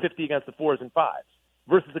 2s, 350 against the 4s and 5s,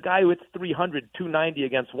 versus the guy who hits 300, 290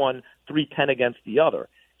 against one, 310 against the other.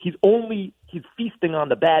 He's feasting on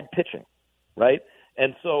the bad pitching, right?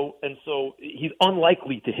 And so he's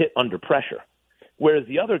unlikely to hit under pressure, whereas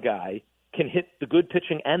the other guy can hit the good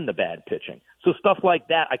pitching and the bad pitching. So stuff like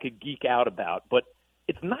that I could geek out about, but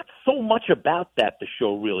it's not so much about that, the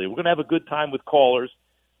show, really. We're going to have a good time with callers.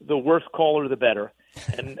 The worse caller, the better.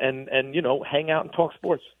 And you know, hang out and talk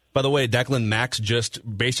sports. By the way, Declan, Max just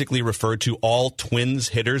basically referred to all Twins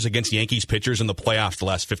hitters against Yankees pitchers in the playoffs the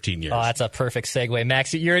last 15 years. Oh, that's a perfect segue.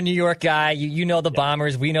 Max, you're a New York guy. You know the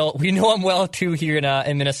Bombers. We know them well, too, here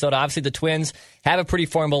in Minnesota. Obviously, the Twins have a pretty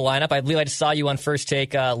formidable lineup. I believe I just saw you on First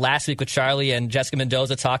Take last week with Charlie and Jessica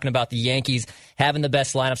Mendoza talking about the Yankees having the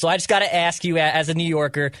best lineup. So I just got to ask you, as a New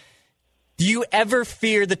Yorker, do you ever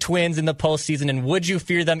fear the Twins in the postseason, and would you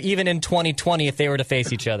fear them even in 2020 if they were to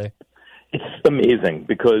face each other? It's amazing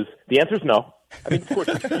because the answer is no. I mean, of course,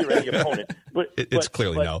 you fear any opponent, but it's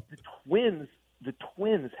clearly no. The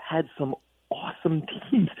Twins had some awesome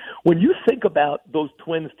teams. When you think about those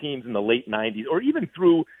Twins teams in the late '90s, or even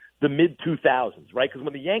through the mid 2000s, right? Because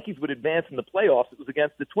when the Yankees would advance in the playoffs, it was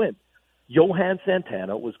against the Twins. Johan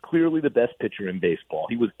Santana was clearly the best pitcher in baseball.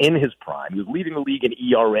 He was in his prime. He was leading the league in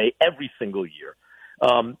ERA every single year,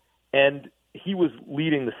 and he was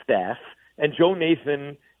leading the staff. And Joe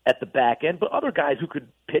Nathan, at the back end, but other guys who could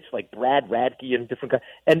pitch like Brad Radke and different guys.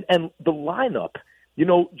 And the lineup,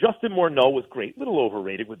 Justin Morneau was great, little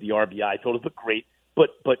overrated with the RBI totals, but great. But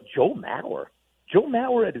Joe Mauer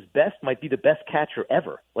at his best might be the best catcher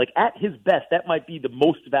ever. Like at his best, that might be the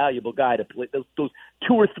most valuable guy to play those 2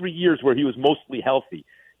 or 3 years where he was mostly healthy.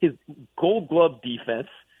 His Gold Glove defense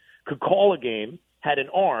could call a game, had an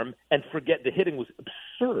arm, and forget the hitting was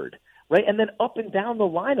absurd, right? And then up and down the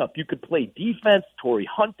lineup, you could play defense, Torrey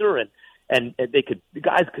Hunter, and the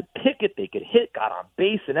guys could pick it, they could hit, got on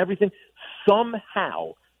base and everything.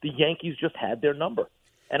 Somehow the Yankees just had their number.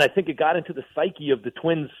 And I think it got into the psyche of the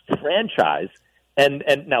Twins franchise. And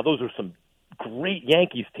now those are some great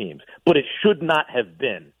Yankees teams, but it should not have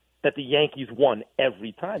been that the Yankees won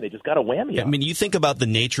every time. They just got a whammy. I mean, you think about the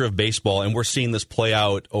nature of baseball, and we're seeing this play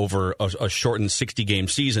out over a shortened 60-game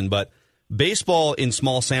season, but baseball in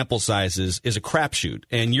small sample sizes is a crapshoot,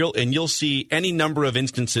 and you'll see any number of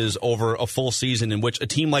instances over a full season in which a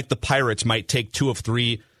team like the Pirates might take 2 of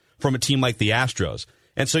 3 from a team like the Astros.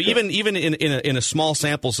 And so even in a small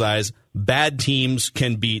sample size, bad teams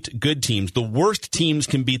can beat good teams. The worst teams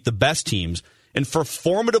can beat the best teams. And for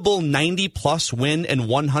formidable 90-plus win and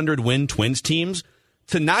 100-win Twins teams,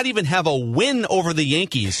 to not even have a win over the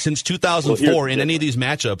Yankees since 2004 in any of these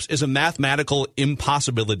matchups is a mathematical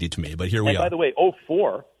impossibility to me. But here we are. By the way,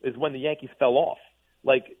 2004 is when the Yankees fell off.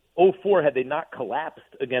 Like 2004, had they not collapsed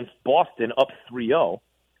against Boston up 3-0,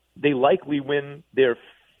 they likely win their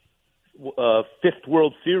fifth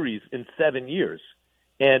World Series in 7 years.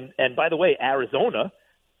 And by the way, Arizona,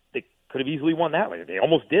 they could have easily won that. They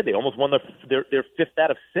almost did. They almost won their fifth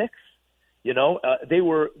out of 6. They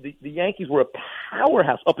were the Yankees were a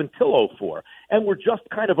powerhouse up until 2004, and were just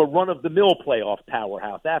kind of a run-of-the-mill playoff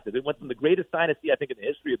powerhouse after. They went from the greatest dynasty, I think, in the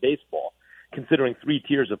history of baseball, considering 3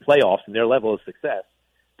 tiers of playoffs and their level of success,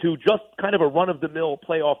 to just kind of a run-of-the-mill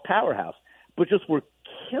playoff powerhouse, but just were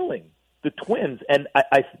killing the Twins. And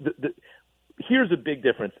here's a big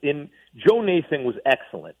difference. Joe Naismith was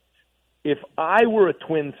excellent. If I were a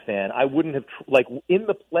Twins fan, I wouldn't have, in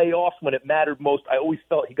the playoffs when it mattered most, I always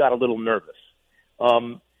felt he got a little nervous.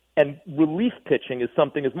 And relief pitching is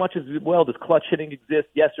something, as much as, does clutch hitting exist?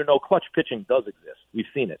 Yes or no? Clutch pitching does exist. We've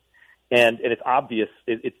seen it. And it's obvious.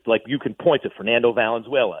 It's like you can point to Fernando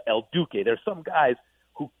Valenzuela, El Duque. There's some guys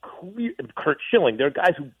who Curt Schilling. There are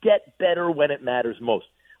guys who get better when it matters most.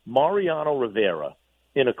 Mariano Rivera,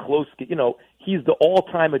 in a close, he's the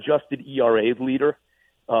all-time adjusted ERA leader.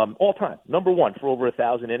 All time, number 1 for over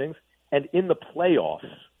 1,000 innings. And in the playoffs,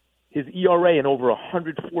 his ERA in over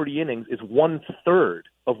 140 innings is 1/3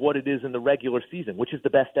 of what it is in the regular season, which is the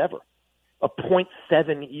best ever. A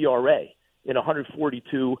 .7 ERA in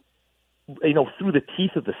 142, through the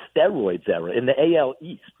teeth of the steroids era in the AL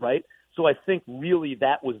East, right? So I think really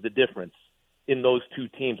that was the difference in those two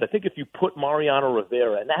teams. I think if you put Mariano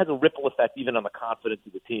Rivera, and that has a ripple effect even on the confidence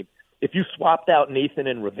of the team, if you swapped out Nathan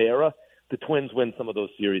and Rivera, the Twins win some of those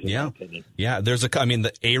series, in my opinion. Yeah,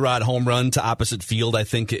 the A-Rod home run to opposite field, I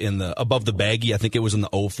think, above the baggie, I think it was in the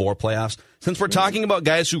 2004 playoffs. Since we're talking about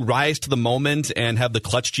guys who rise to the moment and have the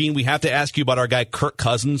clutch gene, we have to ask you about our guy Kirk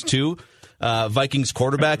Cousins, too, Vikings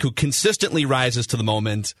quarterback, who consistently rises to the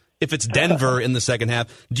moment if it's Denver in the second half.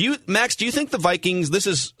 Max, do you think the Vikings, this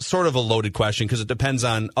is sort of a loaded question because it depends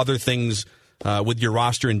on other things with your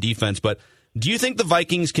roster and defense, but do you think the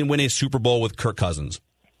Vikings can win a Super Bowl with Kirk Cousins?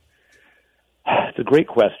 It's a great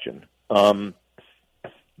question. The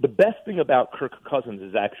best thing about Kirk Cousins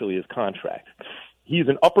is actually his contract. He's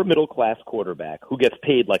an upper-middle-class quarterback who gets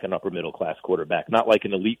paid like an upper-middle-class quarterback, not like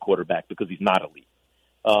an elite quarterback because he's not elite.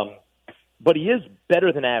 But he is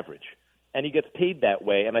better than average, and he gets paid that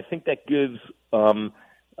way, and I think that gives the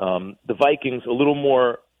Vikings a little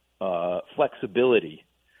more flexibility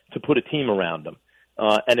to put a team around them.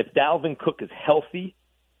 And if Dalvin Cook is healthy,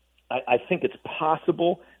 I think it's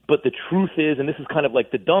possible. But the truth is, and this is kind of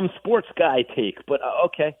like the dumb sports guy take, but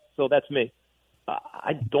okay, so that's me.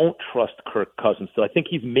 I don't trust Kirk Cousins. So I think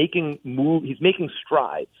he's making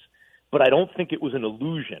strides, but I don't think it was an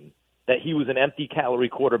illusion that he was an empty calorie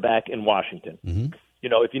quarterback in Washington. Mm-hmm.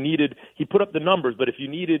 If you needed, he put up the numbers, but if you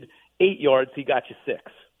needed 8 yards, he got you 6,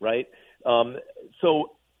 right?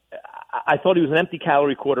 So I thought he was an empty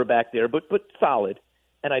calorie quarterback there, but solid.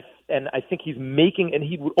 And I think he's making, and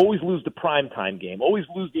he would always lose the primetime game, always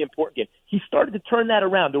lose the important game. He started to turn that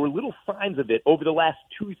around. There were little signs of it over the last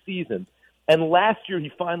 2 seasons. And last year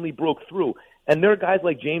he finally broke through. And there are guys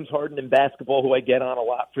like James Harden in basketball who I get on a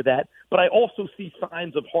lot for that. But I also see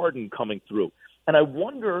signs of Harden coming through. And I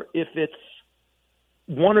wonder if it's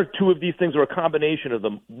one or two of these things or a combination of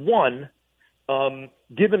them. One,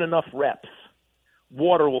 given enough reps,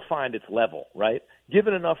 water will find its level, right?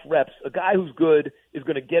 Given enough reps, a guy who's good is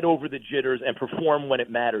going to get over the jitters and perform when it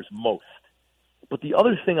matters most. But the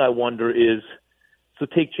other thing I wonder is, so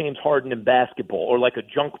take James Harden in basketball, or like a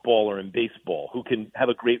junk baller in baseball who can have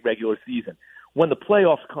a great regular season. When the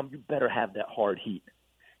playoffs come, you better have that hard heat.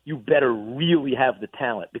 You better really have the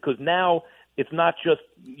talent, because now it's not just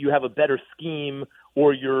you have a better scheme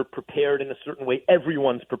or you're prepared in a certain way.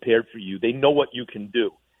 Everyone's prepared for you. They know what you can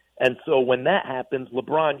do. And so when that happens,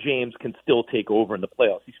 LeBron James can still take over in the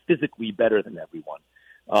playoffs. He's physically better than everyone.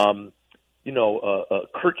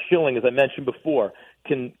 Curt Schilling, as I mentioned before,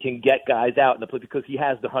 can get guys out in the play because he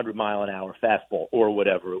has the 100-mile-an-hour fastball or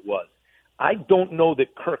whatever it was. I don't know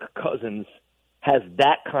that Kirk Cousins has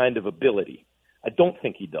that kind of ability. I don't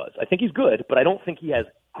think he does. I think he's good, but I don't think he has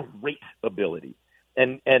great ability.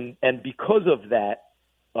 And because of that,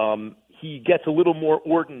 he gets a little more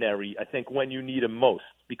ordinary, I think, when you need him most,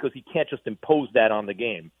 because he can't just impose that on the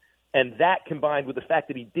game. And that combined with the fact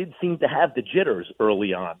that he did seem to have the jitters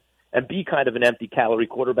early on and be kind of an empty-calorie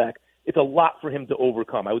quarterback, it's a lot for him to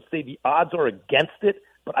overcome. I would say the odds are against it,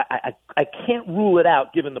 but I can't rule it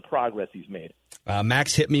out given the progress he's made.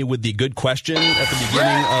 Max hit me with the good question at the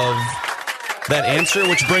beginning of that answer,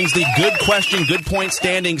 which brings the good question, good point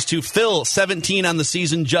standings to Phil, 17 on the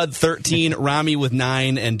season, Judd, 13, Rami with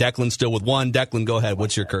 9, and Declan still with 1. Declan, go ahead.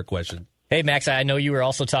 What's your Kirk question? Hey, Max, I know you were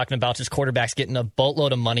also talking about just quarterbacks getting a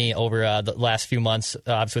boatload of money over the last few months.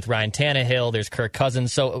 With Ryan Tannehill, there's Kirk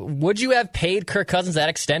Cousins. So would you have paid Kirk Cousins that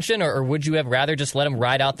extension, or would you have rather just let him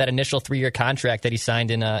ride out that initial 3-year contract that he signed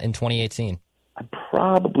in 2018 I'd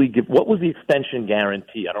probably give. What was the extension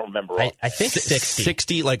guarantee? I don't remember. I think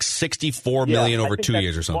 60, like $64 million over 2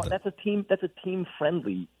 years or something. That's a team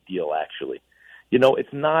friendly deal, actually. You know,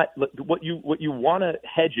 it's not what you want to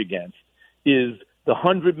hedge against is the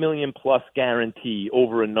 $100 million plus guarantee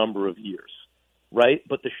over a number of years, right?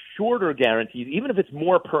 But the shorter guarantees, even if it's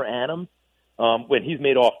more per annum, when he's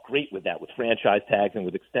made off great with that, with franchise tags and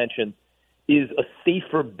with extensions, is a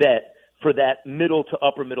safer bet for that middle to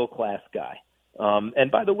upper middle class guy.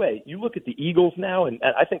 And by the way, you look at the Eagles now, and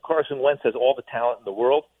I think Carson Wentz has all the talent in the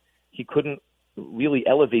world. He couldn't really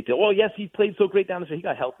elevate it. Well, yes, he played so great down the stretch. He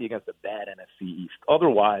got healthy against a bad NFC East.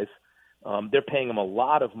 Otherwise, they're paying him a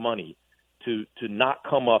lot of money to not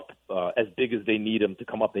come up as big as they need him to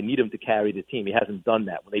come up. They need him to carry the team. He hasn't done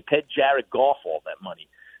that. When they paid Jared Goff all that money,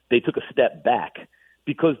 they took a step back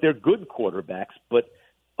because they're good quarterbacks. But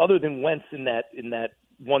other than Wentz in that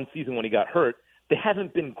one season when he got hurt, they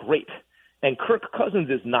haven't been great. And Kirk Cousins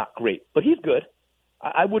is not great, but he's good.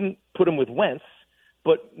 I wouldn't put him with Wentz,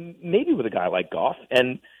 but maybe with a guy like Goff.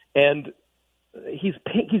 And he's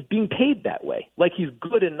being paid that way, like he's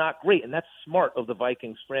good and not great, and that's smart of the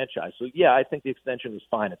Vikings franchise. So, yeah, I think the extension is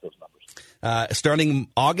fine at those numbers. Starting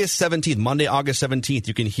August 17th, Monday, August 17th,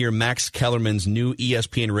 you can hear Max Kellerman's new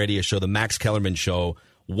ESPN radio show, The Max Kellerman Show,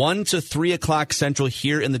 1 to 3 o'clock Central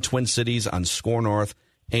here in the Twin Cities on Score North,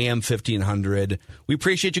 AM 1500. We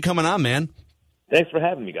appreciate you coming on, man. Thanks for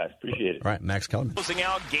having me, guys. Appreciate it. All right, Max Kellerman. Closing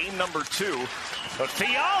out game number 2. But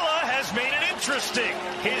Fiala has made it interesting.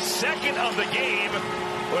 His second of the game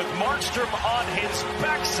with Markstrom on his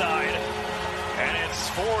backside. And it's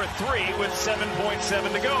 4-3 with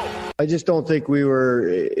 7.7 to go. I just don't think we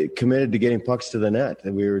were committed to getting pucks to the net.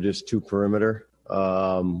 And we were just too perimeter.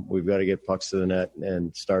 We've got to get pucks to the net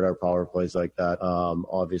and start our power plays like that.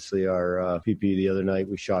 Obviously, our PP the other night,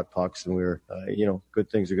 we shot pucks and we were, good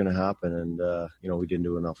things are going to happen. And, we didn't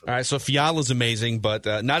do enough of it. All right, so Fiala's amazing, but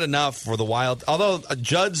not enough for the Wild. Although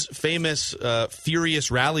Judd's famous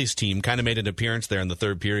Furious Rallies team kind of made an appearance there in the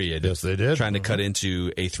third period. Yes, they did. Trying to cut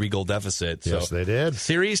into a 3-goal deficit. Yes, they did.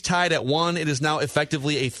 Series tied at 1. It is now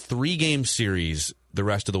effectively a 3-game series the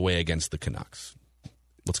rest of the way against the Canucks.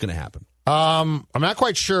 What's going to happen? I'm not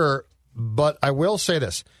quite sure, but I will say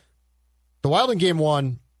this. The Wild in Game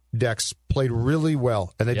 1, Dex, played really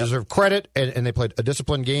well, and they deserve credit, and they played a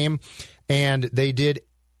disciplined game, and they did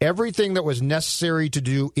everything that was necessary to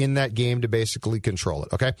do in that game to basically control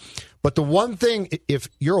it, okay? But the one thing, if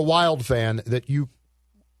you're a Wild fan, if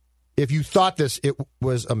you thought it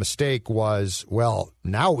was a mistake was, well,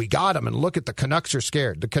 now we got them, and look at the Canucks are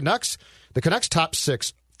scared. The Canucks top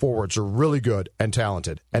 6 forwards are really good and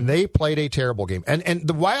talented, and they played a terrible game. And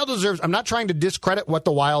the Wild deserves, I'm not trying to discredit what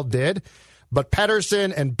the Wild did, but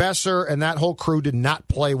Pettersson and Besser and that whole crew did not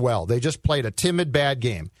play well. They just played a timid, bad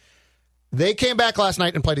game. They came back last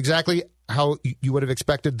night and played exactly how you would have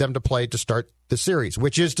expected them to play to start the series,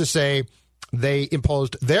 which is to say they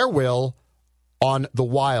imposed their will on the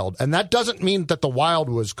Wild. And that doesn't mean that the Wild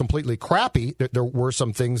was completely crappy. There were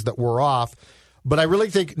some things that were off. But I really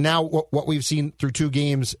think now what we've seen through 2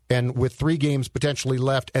 games and with 3 games potentially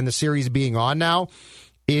left and the series being on now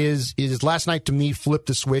is last night to me flipped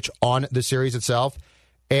the switch on the series itself.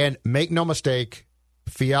 And make no mistake,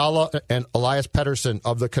 Fiala and Elias Pettersson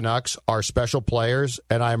of the Canucks are special players,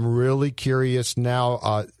 and I'm really curious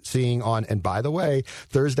now seeing on, and by the way,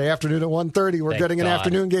 Thursday afternoon at 1:30, we're getting an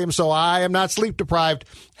afternoon game, so I am not sleep deprived.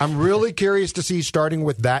 I'm really curious to see, starting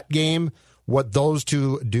with that game, what those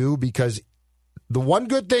two do, because the one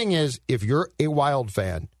good thing is, if you're a Wild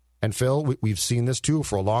fan, and Phil, we've seen this too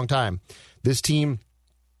for a long time, this team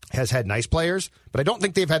has had nice players, but I don't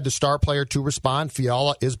think they've had the star player to respond.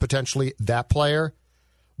 Fiala is potentially that player.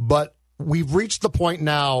 But we've reached the point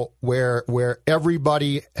now where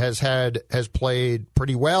everybody has played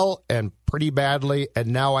pretty well and pretty badly, and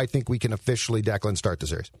now I think we can officially, Declan, start the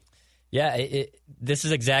series. Yeah, this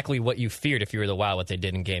is exactly what you feared if you were the Wild, what they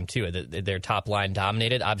did in Game 2. Their top line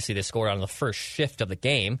dominated. Obviously, they scored on the first shift of the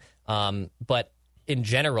game. But in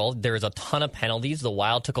general, there was a ton of penalties. The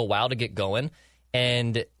Wild took a while to get going.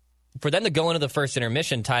 And for them to go into the first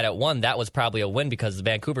intermission tied at 1, that was probably a win because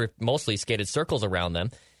Vancouver mostly skated circles around them.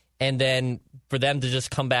 And then for them to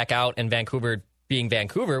just come back out, and Vancouver, being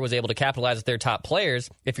Vancouver, was able to capitalize with their top players.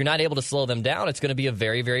 If you're not able to slow them down, it's going to be a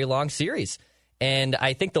very, very long series. And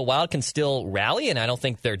I think the Wild can still rally, and I don't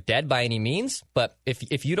think they're dead by any means. But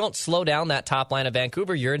if you don't slow down that top line of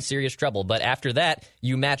Vancouver, you're in serious trouble. But after that,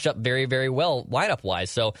 you match up very, very well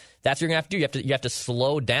lineup-wise. So that's what you're going to have to do. You have to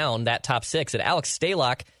slow down that top 6. And Alex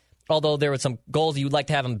Stalock, although there were some goals you'd like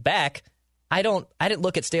to have him back, I didn't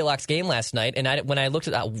look at Stalock's game last night, and when I looked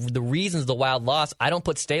at the reasons the Wild lost, I don't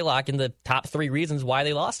put Stalock in the top 3 reasons why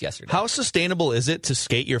they lost yesterday. How sustainable is it to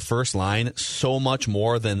skate your first line so much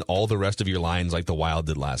more than all the rest of your lines like the Wild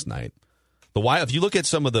did last night? The Wild, if you look at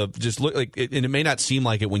some of the, just look like, and it may not seem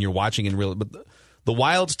like it when you're watching in real, but the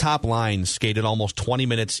Wild's top line skated almost 20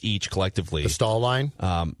 minutes each collectively. The Stahl line?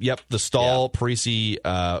 Yep, the Stahl, Parisi,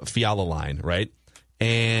 Fiala line, right?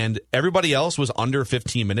 And everybody else was under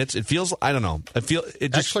 15 minutes. It feels, I don't know.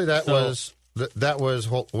 Actually, that was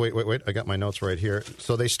wait. I got my notes right here.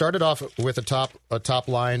 So they started off with a top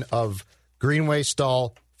line of Greenway,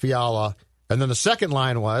 Stahl, Fiala, and then the second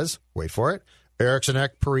line was, wait for it, Eriksson,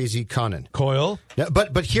 Parisi, Cunnin, Coyle. Yeah,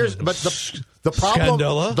 but the problem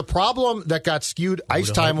Scandella. The problem that got skewed ice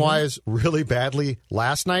time wise really badly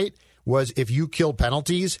last night was if you killed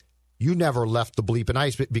penalties, you never left the bleeping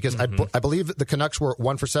ice, because I believe that the Canucks were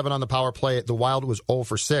 1 for 7 on the power play. The Wild was 0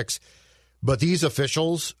 for 6. But these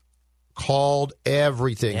officials called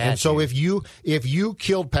everything. Yeah, and so if you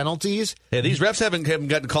killed penalties... Yeah, these refs haven't gotten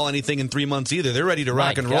to call anything in 3 months either. They're ready to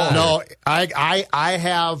rock and roll. No, I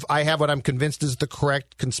have what I'm convinced is the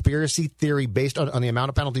correct conspiracy theory based on the amount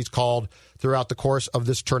of penalties called throughout the course of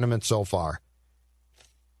this tournament so far.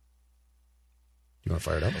 You want to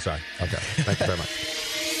fire it up? Sorry. Okay. Thank you very much.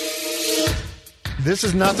 This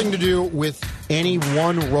has nothing to do with any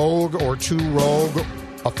one rogue or 2 rogue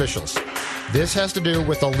officials. This has to do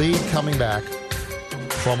with the league coming back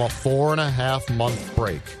from a 4.5-month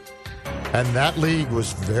break. And that league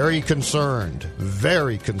was very concerned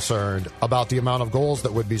about the amount of goals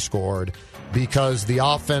that would be scored because the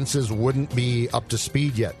offenses wouldn't be up to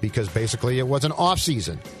speed yet, because basically it was an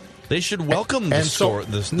off-season. They should welcome the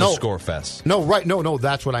score fest. No, right. No,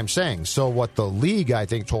 that's what I'm saying. So what the league, I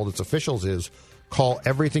think, told its officials is, call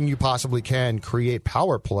everything you possibly can, create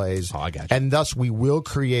power plays, and thus we will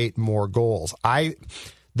create more goals. Do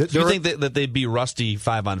you think that they'd be rusty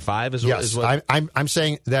 5-on-5? Yes, I'm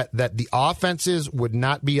saying that the offenses would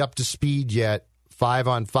not be up to speed yet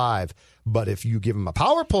 5-on-5, but if you give them a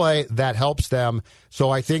power play, that helps them. So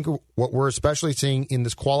I think what we're especially seeing in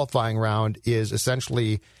this qualifying round is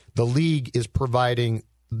essentially the league is providing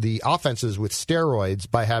the offenses with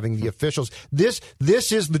steroids by having the officials. This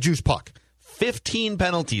is the juice puck. 15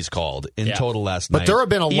 penalties called in total last night. But there have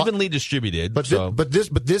been evenly distributed. But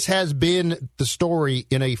this has been the story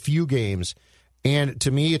in a few games, and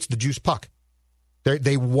to me, it's the juice puck.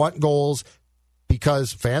 They want goals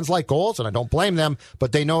because fans like goals, and I don't blame them.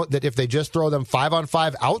 But they know that if they just throw them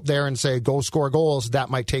 5-on-5 out there and say go score goals,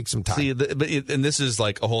 that might take some time. See, and this is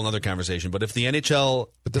like a whole other conversation. But if the NHL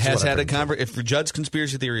has had a conversation, if Judd's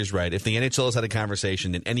conspiracy theory is right, if the NHL has had a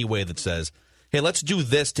conversation in any way that says, hey, let's do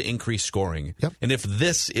this to increase scoring. Yep. And if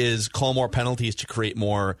this is call more penalties to create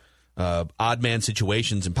more odd man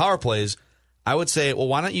situations and power plays, I would say, well,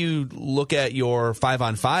 why don't you look at your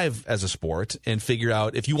 5-on-5 as a sport and figure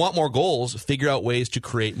out, if you want more goals, figure out ways to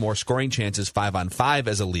create more scoring chances 5-on-5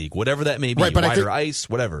 as a league, whatever that may be, right, wider ice,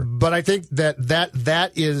 whatever. But I think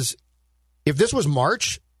that is, if this was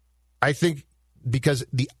March, I think because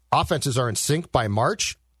the offenses are in sync by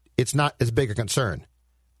March, it's not as big a concern.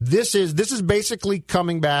 This is basically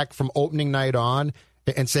coming back from opening night on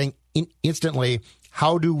and saying instantly,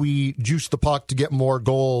 how do we juice the puck to get more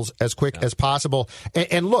goals as quick as possible?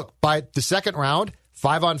 And look, by the second round,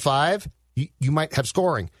 5-on-5, you might have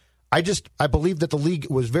scoring. I believe that the league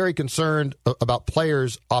was very concerned about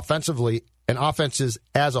players offensively and offenses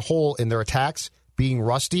as a whole in their attacks being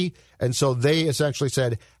rusty. And so they essentially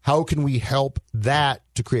said, how can we help that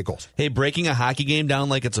to create goals? Hey, breaking a hockey game down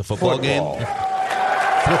like it's a football game.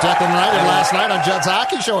 With Declan United last night on Judd's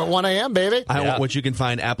Hockey Show at 1 a.m., baby. I want what you can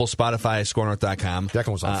find Apple, Spotify, ScoreNorth.com.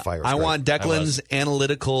 Declan was on fire. I want Declan's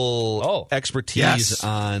analytical expertise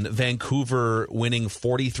on Vancouver winning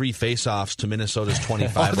 43 faceoffs to Minnesota's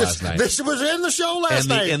 25 last night. This was in the show last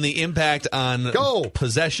night. And the impact on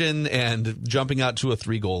possession and jumping out to a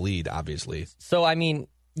 3-goal lead, obviously. So, I mean,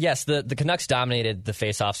 yes, the Canucks dominated the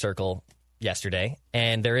faceoff circle yesterday,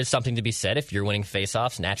 and there is something to be said. If you're winning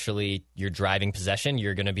faceoffs, naturally you're driving possession,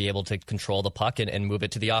 you're going to be able to control the puck and move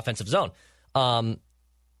it to the offensive zone.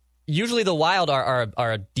 Usually the Wild are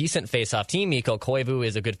a decent faceoff team. Mikko Koivu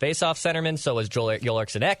is a good faceoff centerman, so is Joel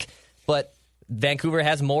Eriksson Ek, but Vancouver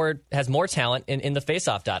has more talent in the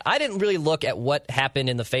faceoff dot. I didn't really look at what happened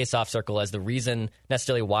in the faceoff circle as the reason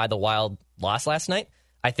necessarily why the Wild lost last night.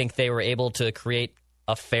 I think they were able to create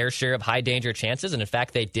a fair share of high-danger chances, and in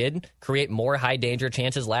fact, they did create more high-danger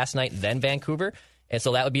chances last night than Vancouver, and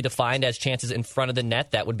so that would be defined as chances in front of the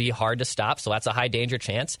net that would be hard to stop, so that's a high-danger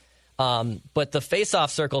chance. But the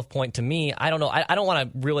face-off circle point, to me, I don't know. I don't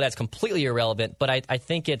want to rule it as completely irrelevant, but I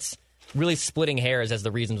think it's really splitting hairs as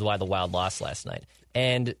the reasons why the Wild lost last night.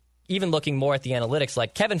 And even looking more at the analytics,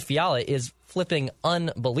 like Kevin Fiala is flipping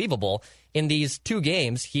unbelievable. In these 2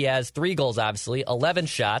 games, he has 3 goals, obviously, 11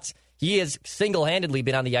 shots. He has single-handedly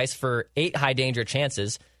been on the ice for 8 high-danger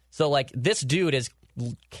chances. So, like, this dude is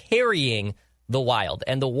carrying the Wild.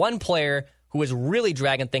 And the one player who is really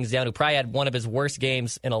dragging things down, who probably had one of his worst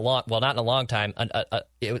games in a long, well, not in a long time,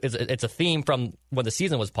 it's a theme from when the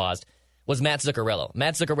season was paused, was Matt Zuccarello.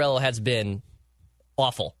 Matt Zuccarello has been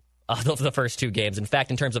awful the first 2 games. In fact,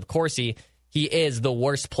 in terms of Corsi, he is the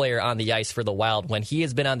worst player on the ice for the Wild. When he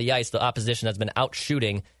has been on the ice, the opposition has been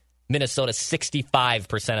out-shooting Minnesota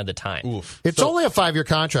 65% of the time. Oof. It's only a 5-year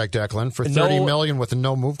contract, Declan, for $30 million with a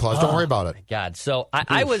no-move clause. Don't worry about it. My God. So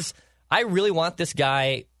I really want this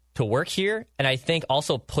guy to work here, and I think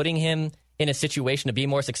also putting him in a situation to be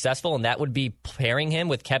more successful, and that would be pairing him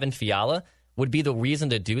with Kevin Fiala, would be the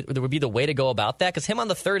reason to do. There would be the way to go about that, because him on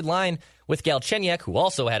the third line with Galchenyuk, who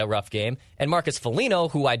also had a rough game, and Marcus Foligno,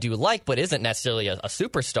 who I do like but isn't necessarily a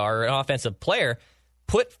superstar or an offensive player.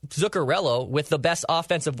 Put Zuccarello with the best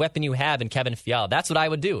offensive weapon you have in Kevin Fiala. That's what I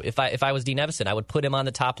would do if I was Dean Evason. I would put him on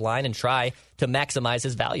the top line and try to maximize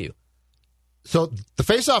his value. So the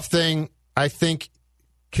face-off thing, I think,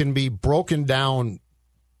 can be broken down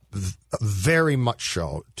very much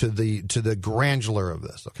so to the granular of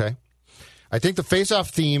this. Okay, I think the face-off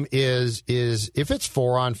theme is if it's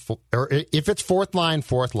if it's fourth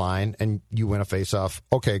line, and you win a face-off,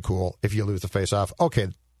 okay, cool. If you lose the face-off, okay,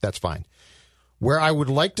 that's fine. Where I would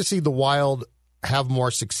like to see the Wild have more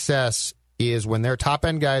success is when their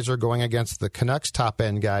top-end guys are going against the Canucks'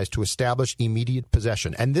 top-end guys to establish immediate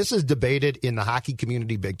possession. And this is debated in the hockey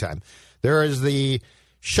community big time. There is the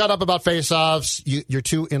shut up about face-offs, you're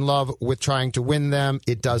too in love with trying to win them,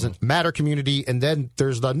 it doesn't matter community. And then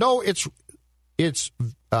there's the no, it's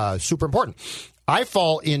super important. I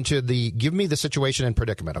fall into the give me the situation and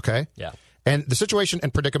predicament, okay? Yeah. And the situation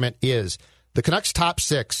and predicament is the Canucks' top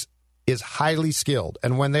 6 is highly skilled.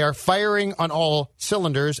 And when they are firing on all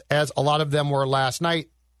cylinders, as a lot of them were last night,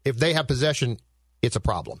 if they have possession, it's a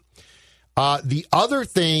problem. The other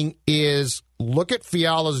thing is look at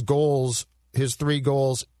Fiala's goals, his 3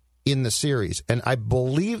 goals in the series. And I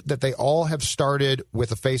believe that they all have started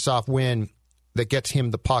with a face-off win that gets him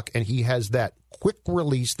the puck, and he has that quick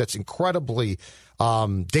release that's incredibly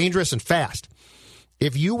dangerous and fast.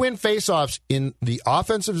 If you win face-offs in the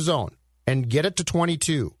offensive zone and get it to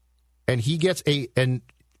 22, and he gets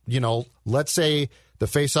let's say the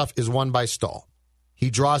faceoff is won by Stahl. He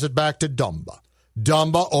draws it back to Dumba.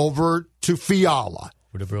 Dumba over to Fiala.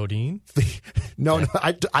 With a Brodin? No,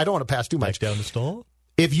 I don't want to pass too much. Back down to Stahl?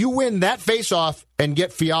 If you win that faceoff and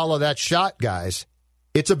get Fiala that shot, guys,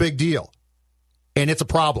 it's a big deal. And it's a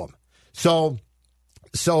problem. So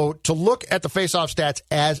to look at the faceoff stats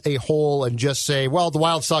as a whole and just say, well, the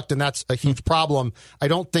Wild sucked and that's a huge problem, I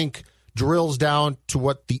don't think drills down to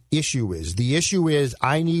what the issue is. The issue is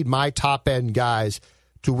I need my top-end guys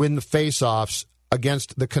to win the faceoffs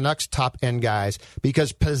against the Canucks' top-end guys,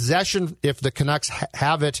 because possession, if the Canucks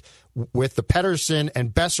have it with the Pettersson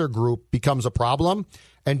and Besser group, becomes a problem.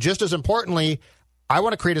 And just as importantly, I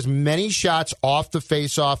want to create as many shots off the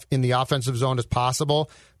faceoff in the offensive zone as possible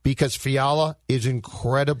because Fiala is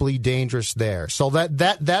incredibly dangerous there. So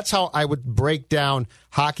that's how I would break down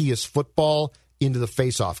hockey as football into the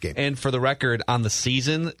faceoff game. And for the record, on the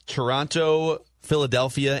season, Toronto,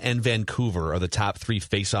 Philadelphia, and Vancouver are the top 3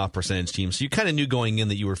 faceoff percentage teams. So you kind of knew going in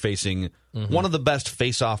that you were facing one of the best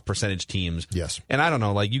faceoff percentage teams. Yes. And I don't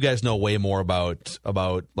know, like you guys know way more about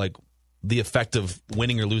like the effect of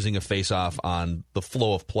winning or losing a faceoff on the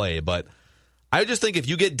flow of play. But I just think if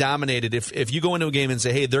you get dominated, if you go into a game and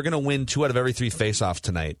say, hey, they're going to win 2 out of every 3 faceoffs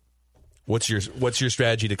tonight, what's your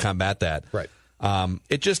strategy to combat that? Right.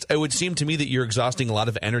 It would seem to me that you're exhausting a lot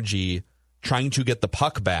of energy trying to get the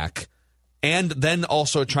puck back and then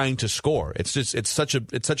also trying to score. It's such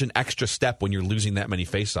an extra step when you're losing that many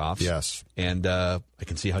faceoffs. Yes. And I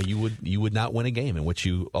can see how you would not win a game in which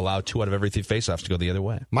you allow 2 out of every 3 faceoffs to go the other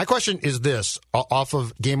way. My question is this, off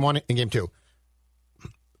of Game 1 and Game 2.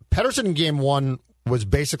 Pettersson in Game 1 was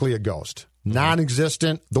basically a ghost.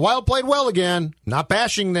 Non-existent. The Wild played well again, not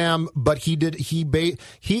bashing them, but he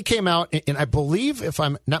came out, and I believe, if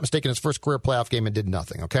I'm not mistaken, his first career playoff game and did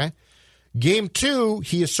nothing, okay? Game 2,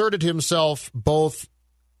 he asserted himself both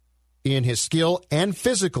in his skill and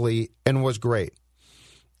physically and was great.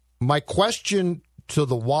 My question to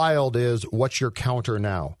the Wild is, what's your counter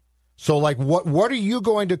now? So, like, what are you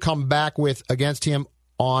going to come back with against him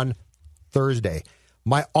on Thursday?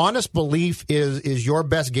 My honest belief is your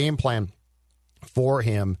best game plan for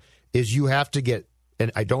him is you have to get,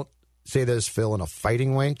 and I don't say this, Phil, in a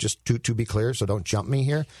fighting way, just to be clear, so don't jump me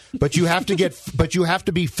here. But you have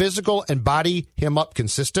to be physical and body him up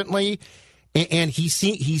consistently. And he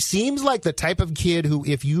seems like the type of kid who,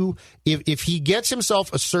 if he gets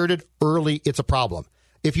himself asserted early, it's a problem.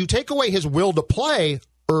 If you take away his will to play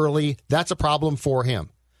early, that's a problem for him.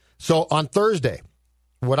 So on Thursday,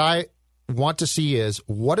 what I want to see is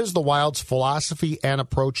what is the Wild's philosophy and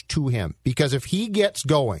approach to him? Because if he gets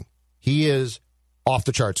going, he is off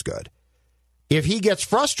the charts good. If he gets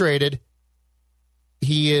frustrated,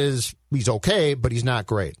 he's okay, but he's not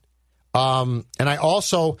great. And I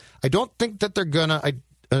don't think that they're gonna.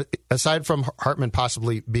 Aside from Hartman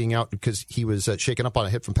possibly being out because he was shaken up on a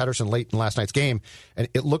hit from Pettersson late in last night's game, and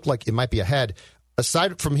it looked like it might be ahead.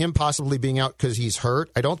 Aside from him possibly being out because he's hurt,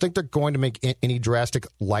 I don't think they're going to make any drastic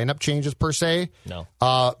lineup changes per se. No.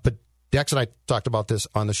 But Dex and I talked about this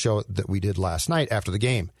on the show that we did last night after the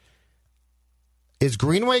game. Is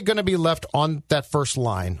Greenway going to be left on that first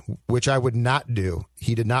line, which I would not do?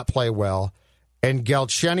 He did not play well. And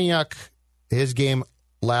Galchenyuk, his game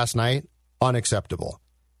last night, unacceptable.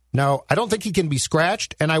 Now, I don't think he can be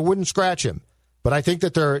scratched, and I wouldn't scratch him. But I think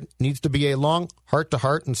that there needs to be a long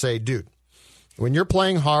heart-to-heart and say, dude, when you're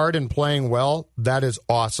playing hard and playing well, that is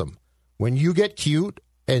awesome. When you get cute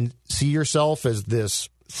and see yourself as this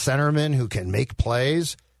centerman who can make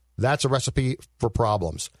plays, that's a recipe for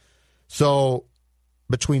problems. So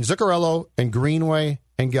between Zuccarello and Greenway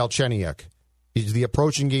and Galchenyuk, is the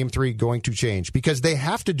approach in Game 3 going to change? Because they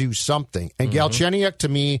have to do something. And Galchenyuk, to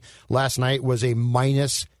me, last night was a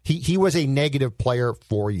minus. He was a negative player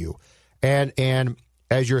for you. And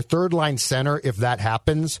as your third-line center, if that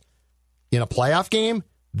happens in a playoff game,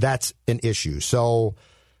 that's an issue. So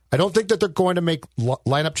I don't think that they're going to make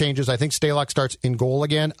lineup changes. I think Stalock starts in goal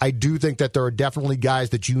again. I do think that there are definitely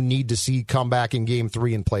guys that you need to see come back in Game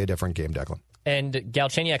 3 and play a different game, Declan. And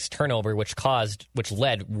Galchenyuk's turnover, which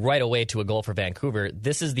led right away to a goal for Vancouver,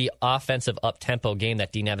 this is the offensive up-tempo game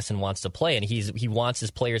that Dean Evason wants to play, and he wants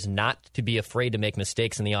his players not to be afraid to make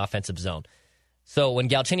mistakes in the offensive zone. So when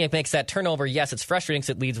Galchenyuk makes that turnover, yes, it's frustrating because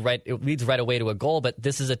it leads right away to a goal, but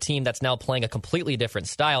this is a team that's now playing a completely different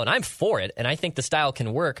style, and I'm for it, and I think the style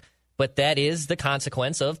can work, but that is the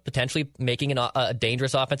consequence of potentially making a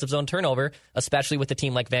dangerous offensive zone turnover, especially with a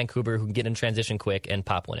team like Vancouver who can get in transition quick and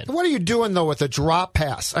pop one in. What are you doing, though, with a drop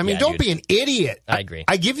pass? I mean, don't be an idiot. I agree.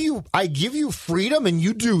 I give you freedom, and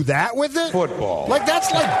you do that with it? Football.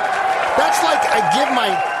 That's like I give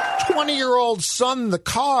my 20-year-old son the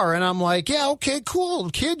car, and I'm like, yeah, okay, cool,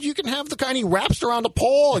 kid, you can have the car. And he wraps around a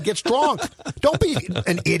pole and gets drunk. Don't be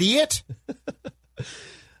an idiot.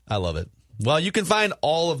 I love it. Well, you can find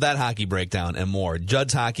all of that hockey breakdown and more.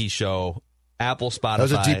 Judd's Hockey Show, Apple, Spotify, that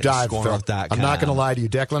was a deep dive, Phil. I'm not going to lie to you.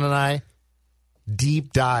 Declan and I,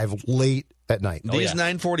 deep dive late at night. These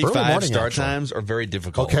 9:45 start times are very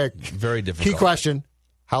difficult. Okay. Very difficult. Key question.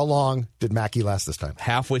 How long did Mackey last this time?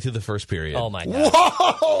 Halfway through the first period. Oh, my God.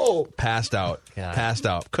 Whoa! Passed out. God. Passed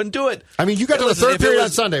out. Couldn't do it. I mean, you got to the third period on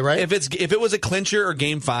Sunday, right? If it was a clincher or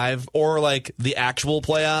Game 5 or like the actual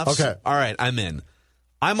playoffs, okay, all right, I'm in.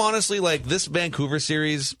 I'm honestly like this Vancouver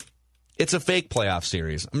series, It's a fake playoff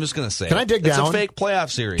series. I'm just going to say. Can I dig down? It's a fake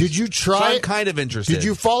playoff series. Did you try? So I'm kind of interested. Did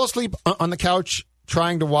you fall asleep on the couch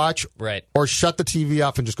trying to watch? Right. Or shut the TV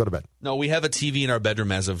off and just go to bed? No, we have a TV in our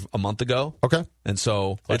bedroom as of a month ago. Okay. And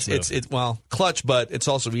so it's clutch, but it's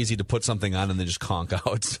also easy to put something on and then just conk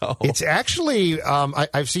out. So it's actually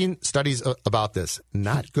I've seen studies about this.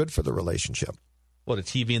 Not good for the relationship. What, a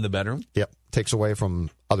TV in the bedroom? Yep. Takes away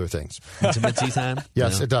from other things. Intimacy time?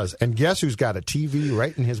 Yes, it does. And guess who's got a TV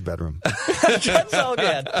right in his bedroom?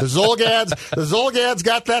 Zolgad. The Zolgad's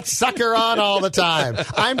got that sucker on all the time.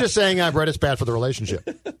 I'm just saying I've read it's bad for the relationship.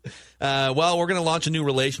 Well, we're going to launch a new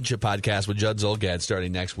relationship podcast with Judd Zolgad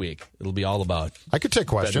starting next week. It'll be all about. I could take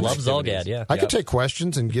questions. Love Zolgad, yeah. I could take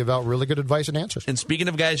questions and give out really good advice and answers. And speaking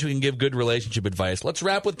of guys who can give good relationship advice, let's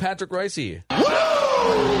wrap with Patrick Royce.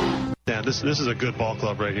 Yeah, this is a good ball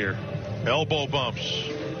club right here. Elbow bumps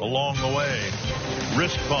along the way,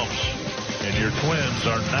 wrist bumps, and your Twins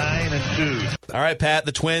are 9-2. All right, Pat.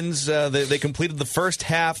 The Twins they completed the first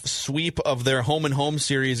half sweep of their home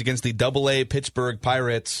series against the AA Pittsburgh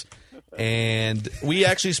Pirates, and we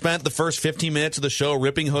actually spent the first 15 minutes of the show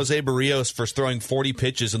ripping Jose Barrios for throwing 40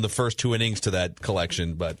 pitches in the first 2 innings to that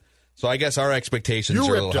collection, but. So I guess our expectations are a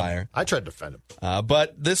little higher. I tried to defend him.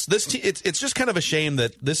 But it's just kind of a shame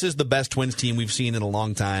that this is the best Twins team we've seen in a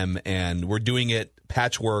long time, and we're doing it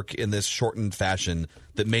patchwork in this shortened fashion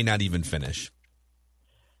that may not even finish.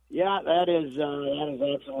 Yeah, that is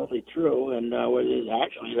absolutely true. And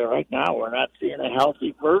actually, right now, we're not seeing a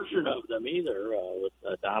healthy version of them either, with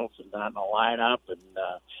Donaldson not in the lineup, and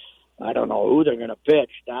I don't know who they're going to pitch.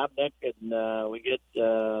 Dobnik, and we get who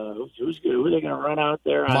are they going to run out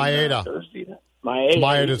there on Thursday?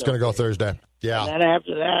 Maeda's going to go Thursday. Yeah. And then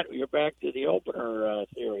after that, you're back to the opener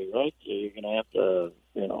theory, right? So you're going to have to,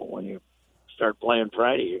 when you start playing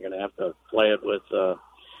Friday, you're going to have to play it with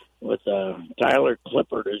Tyler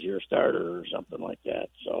Clippard as your starter or something like that.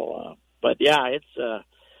 So, but yeah, it's.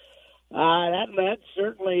 That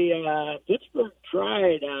certainly Pittsburgh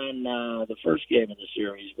tried on the first game of the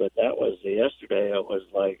series, but that was yesterday. It was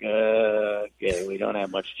like, okay, we don't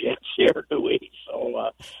have much chance here, do we?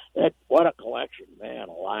 So what a collection, man,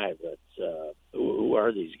 alive! That's who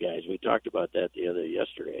are these guys? We talked about that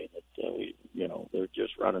yesterday. That they're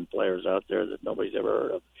just running players out there that nobody's ever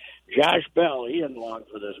heard of. Josh Bell, he isn't long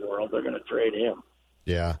for this world. They're going to trade him.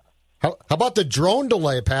 Yeah. How about the drone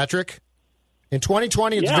delay, Patrick? In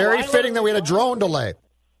 2020, it's very fitting that we had a drone delay.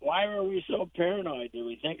 Why were we so paranoid? Did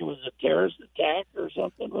we think it was a terrorist attack or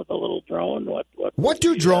something with a little drone? What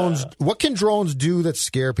can drones do that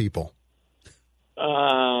scare people?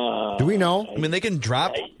 Do we know? I mean, they can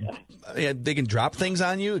drop things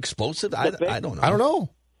on you, explosive. I don't know. I don't know.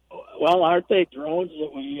 Well, aren't they drones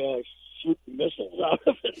that we shoot missiles out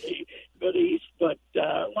of in the Mid East? But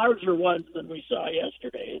larger ones than we saw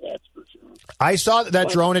yesterday, that's for sure. I saw that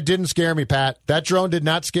drone. It didn't scare me, Pat. That drone did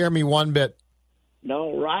not scare me one bit.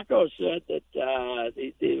 No, Rocco said that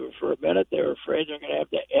they for a minute they were afraid they're going to have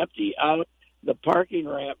to empty out the parking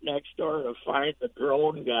ramp next door to find the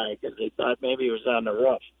drone guy because they thought maybe he was on the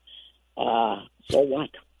roof. So what?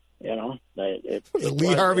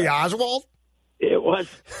 Lee Harvey Oswald? It was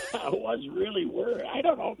really weird. I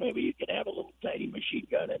don't know. Maybe you could have a little tiny machine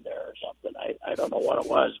gun in there or something. I don't know what it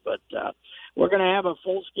was, but we're going to have a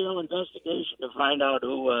full-scale investigation to find out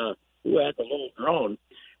who had the little drone.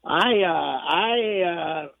 I'm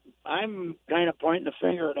kind of pointing the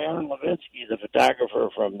finger at Aaron Levinsky, the photographer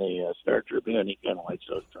from the Star Tribune. He kind of likes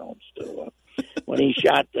those drones too. When he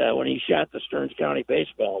shot the Stearns County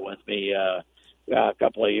baseball with me. A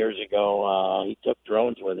couple of years ago, he took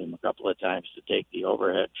drones with him a couple of times to take the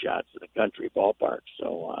overhead shots of the country ballpark.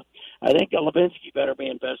 So I think Levinsky better be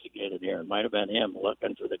investigated here. It might have been him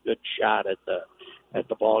looking for the good shot at the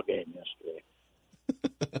ball game yesterday.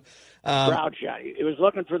 Crowd shot. He was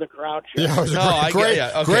looking for the crowd shot. Yeah, it was a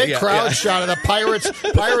great crowd shot of the Pirates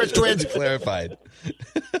Twins. Clarified.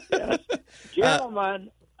 Yes.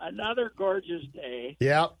 Gentlemen, another gorgeous day.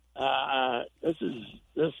 Yeah.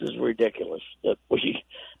 This is ridiculous that we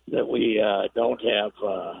don't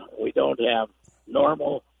have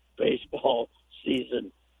normal baseball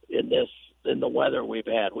season in the weather we've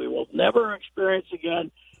had. We will never experience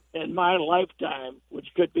again in my lifetime,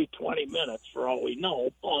 which could be 20 minutes for all we know.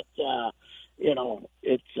 But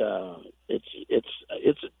it's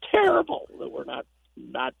terrible that we're not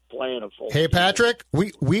playing a full. Hey, Patrick,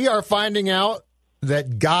 we are finding out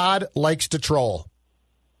that God likes to troll.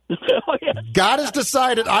 Oh, yes. God has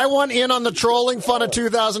decided, I want in on the trolling fun of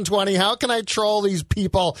 2020. How can I troll these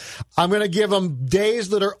people? I'm going to give them days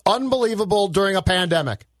that are unbelievable during a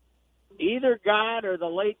pandemic. either God or the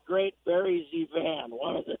late great Barry Zivan,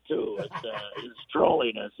 one of the two, is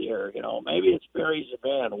trolling us here. Maybe it's Barry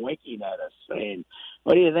Zivan winking at us, saying,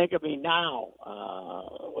 "What do you think of me now?"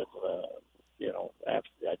 After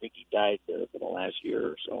I think he died in the last year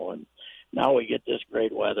or so, and now we get this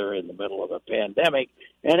great weather in the middle of a pandemic.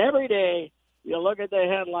 And every day you look at the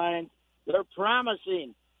headlines, they're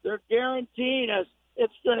promising, they're guaranteeing us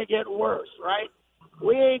it's going to get worse, right?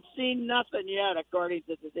 We ain't seen nothing yet, according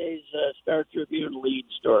to today's Star Tribune lead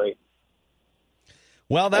story.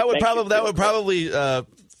 Well, that would probably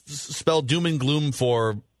spell doom and gloom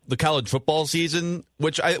for the college football season,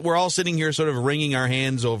 which we're all sitting here sort of wringing our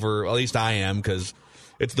hands over. At least I am, because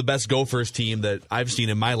it's the best Gophers team that I've seen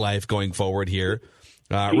in my life going forward here.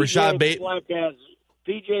 Rashad Bateman.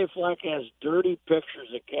 PJ Fleck has dirty pictures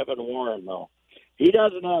of Kevin Warren, though. He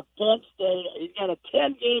doesn't have Penn State. He's got a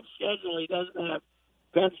 10-game schedule. He doesn't have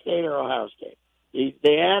Penn State or Ohio State.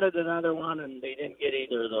 They added another one, and they didn't get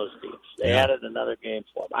either of those teams. They added another game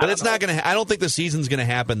for them. But it's not going to. I don't think the season's going to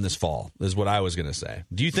happen this fall. Is what I was going to say.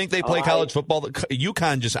 Do you think they play college football?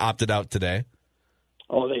 UConn just opted out today.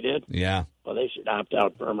 Oh, they did? Yeah. Well, they should opt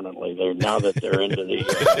out permanently. Now that they're into the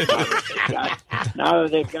now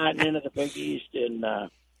that they've gotten into the Big East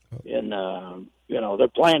they're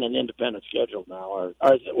playing an independent schedule now. Or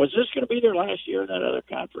was this going to be their last year in that other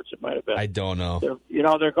conference? It might have been. I don't know.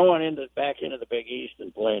 They're going back into the Big East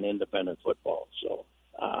and playing independent football. So,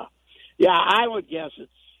 I would guess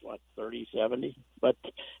it's 30-70. But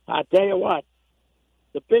I tell you what,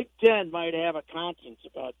 the Big Ten might have a conscience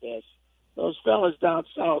about this. Those fellas down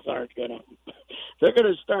south aren't going to. They're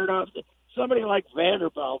going to start off. Somebody like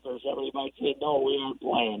Vanderbilt or somebody might say, "No, we aren't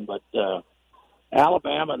playing," but.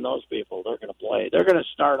 Alabama and those people, they're going to play. They're going to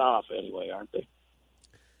start off anyway, aren't they?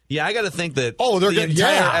 Yeah, I got to think that the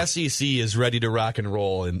entire SEC is ready to rock and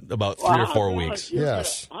roll in about 3 or 4 weeks.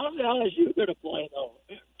 Yes. How's LSU going to play, though?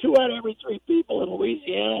 2 out of every 3 people in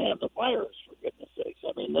Louisiana have the virus, for goodness sakes.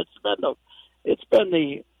 I mean, it's been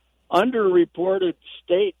the underreported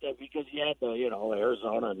state because you had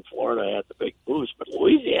Arizona and Florida had the big boost, but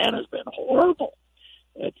Louisiana's been horrible.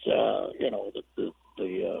 It's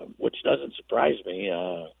which doesn't surprise me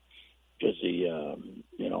because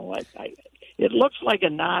it looks like a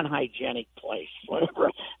non-hygienic place. Whatever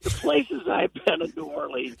the places I've been in New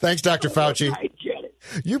Orleans. Thanks, Dr. Fauci. Hygienic.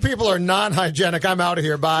 You people are non-hygienic. I'm out of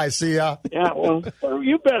here. Bye. See ya. Yeah, well,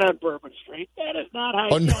 you've been on Bourbon Street. That is not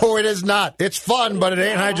hygienic. Oh no, it is not. It's fun, but it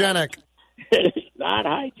ain't hygienic. It is not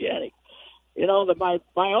hygienic.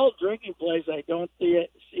 My old drinking place, I don't see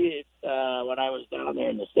it when I was down there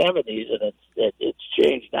in the 70s, and it's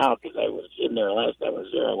changed now because I was in there last time I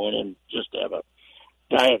was there. I went in just to have a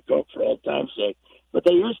Diet Coke for old time's sake. But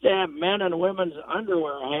they used to have men and women's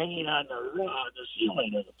underwear hanging on the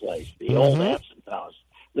ceiling of the place, the old Absinthe House.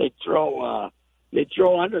 They'd throw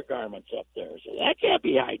undergarments up there, so that can't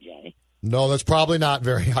be hygienic. No, that's probably not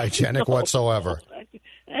very hygienic whatsoever.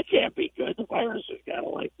 That can't be good. The virus is kind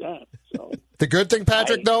of like that. So the good thing,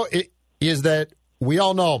 Patrick, though, is that we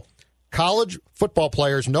all know college football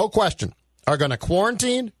players, no question, are going to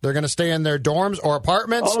quarantine. They're going to stay in their dorms or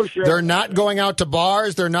apartments. Oh, sure. They're not going out to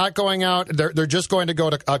bars. They're not going out. They're just going to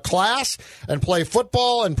go to a class and play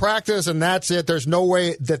football and practice, and that's it. There's no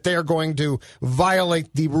way that they are going to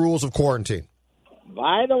violate the rules of quarantine.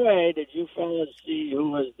 By the way, did you fellas see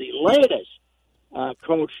who was the latest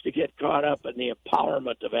coach to get caught up in the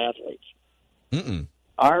empowerment of athletes? Mm-mm.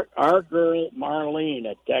 Our girl Marlene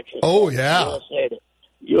at Texas. Oh, yeah.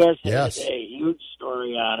 USA yes. Today, huge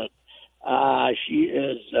story on it.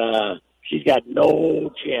 She's got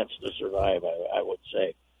no chance to survive, I would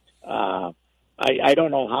say. I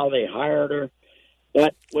don't know how they hired her,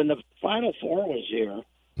 but when the Final Four was here,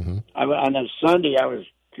 on a Sunday I was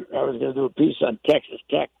going to do a piece on Texas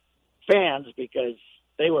Tech fans because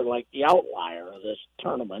they were like the outlier of this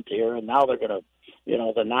tournament here, and now they're going to,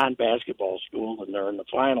 the non-basketball school, and they're in the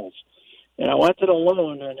finals. And I went to the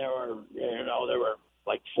Loon, and there were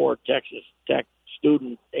like 4 Texas Tech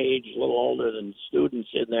student age, a little older than students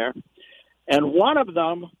in there. And one of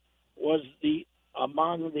them was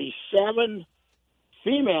among the 7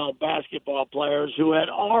 female basketball players who had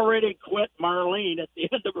already quit Marlene at the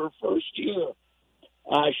end of her first year.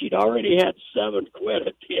 She'd already had 7 quit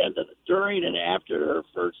at the end during and after her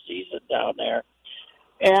first season down there.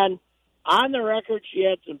 And on the record, she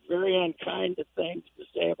had some very unkind things to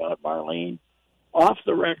say about Marlene. Off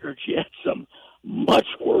the record, she had some much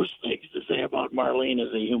worse things to say about Marlene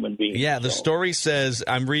as a human being. Yeah, the story says,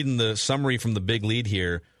 I'm reading the summary from the big lead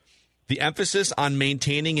here, the emphasis on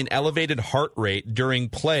maintaining an elevated heart rate during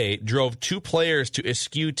play drove 2 players to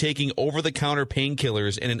eschew taking over-the-counter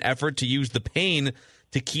painkillers in an effort to use the pain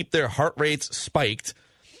to keep their heart rates spiked.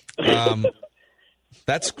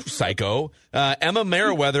 That's psycho. Emma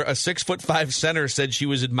Merriweather, a 6'5" center, said she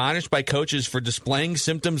was admonished by coaches for displaying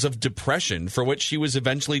symptoms of depression, for which she was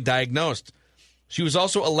eventually diagnosed. She was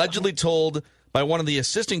also allegedly told by one of the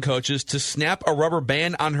assistant coaches to snap a rubber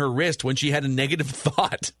band on her wrist when she had a negative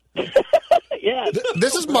thought. Yeah.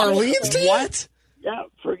 This is Marlene's team? What? Yeah,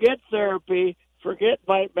 forget therapy, forget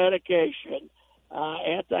medication,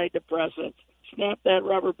 antidepressants. Snap that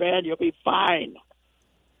rubber band, you'll be fine.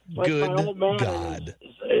 Like Good my old man God.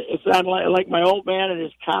 It's on like my old man and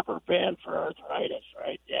his copper band for arthritis,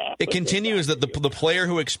 right? Yeah. It continues that the player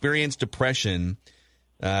who experienced depression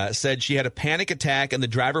said she had a panic attack and the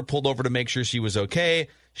driver pulled over to make sure she was okay.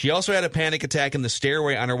 She also had a panic attack in the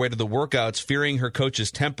stairway on her way to the workouts, fearing her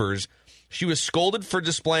coach's tempers. She was scolded for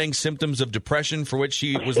displaying symptoms of depression, for which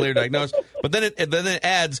she was later diagnosed. But then it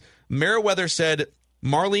adds, Merriweather said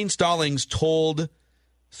Marlene Stallings told...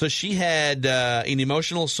 So she had an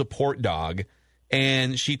emotional support dog,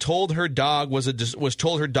 and she told her dog was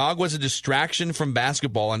told her dog was a distraction from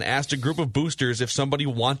basketball, and asked a group of boosters if somebody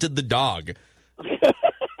wanted the dog.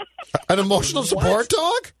 An emotional support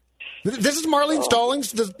dog? This is Marlene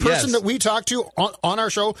Stallings, the person that we talked to on our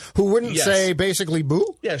show, who wouldn't say basically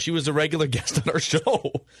boo? Yeah, she was a regular guest on our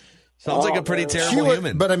show. Sounds like a pretty terrible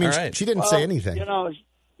human. But I mean, right. she didn't say anything. You know,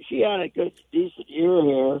 she had a good, decent year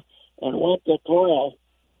here and went to Toil.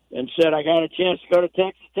 And said, I got a chance to go to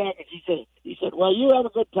Texas Tech. And he said, well, you have a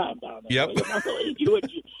good time down there. Yep. You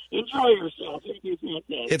enjoy yourself. It'd be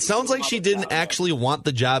fantastic. It sounds like she didn't actually want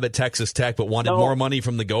the job at Texas Tech, but wanted more money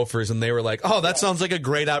from the Gophers, and they were like, oh, that sounds like a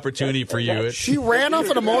great opportunity for you. She ran off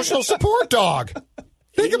an emotional support dog.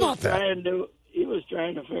 Think about that. He was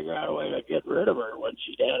trying to figure out a way to get rid of her when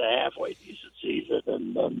she had a halfway decent season,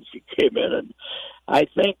 and then she came in, and I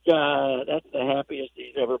think that's the happiest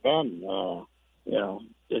he's ever been. You know,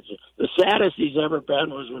 the saddest he's ever been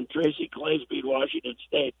was when Tracy Claeys beat Washington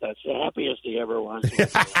State. That's the happiest he ever was.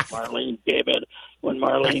 Marlene came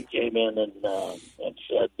in and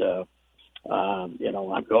said, you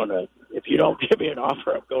know, I'm going to. If you don't give me an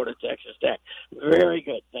offer, I'm going to Texas Tech. Very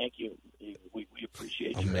good, thank you. We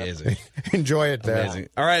appreciate you. Amazing. Enjoy it, there. Amazing.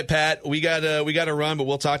 All right, Pat, we got to run, but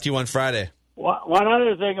we'll talk to you on Friday. One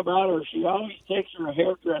other thing about her, she always takes her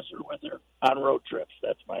hairdresser with her on road trips.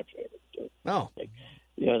 That's my favorite, too. Oh.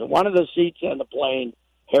 You know, one of the seats on the plane,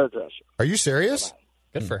 hairdresser. Are you serious?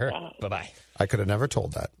 Good for her. Bye-bye. I could have never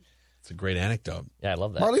told that. It's a great anecdote. Yeah, I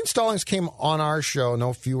love that. Marlene Stallings came on our show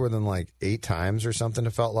no fewer than like 8 times or something,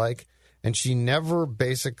 it felt like. And she never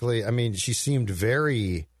basically, I mean, she seemed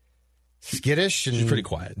very skittish and she's pretty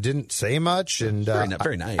quiet. Didn't say much. And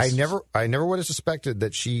very nice. I never would have suspected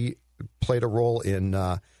that she played a role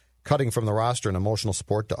in cutting from the roster an emotional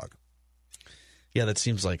support dog. Yeah, that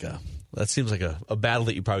seems like a battle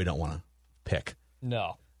that you probably don't want to pick.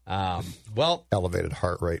 No. Well, elevated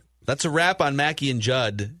heart rate. That's a wrap on Mackey and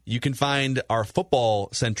Judd. You can find our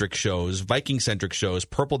football-centric shows, Viking-centric shows,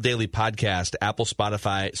 Purple Daily Podcast, Apple,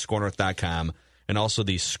 Spotify, ScoreNorth.com, and also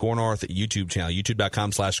the Score North YouTube channel,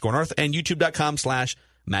 youtube.com/ScoreNorth and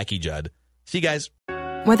youtube.com/MackeyJudd. See you guys.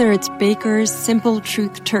 Whether it's Baker's Simple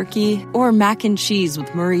Truth Turkey or mac and cheese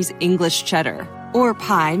with Murray's English Cheddar or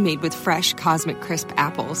pie made with fresh Cosmic Crisp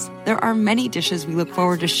apples, there are many dishes we look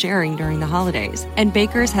forward to sharing during the holidays. And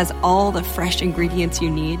Baker's has all the fresh ingredients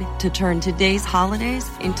you need to turn today's holidays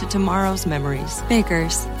into tomorrow's memories.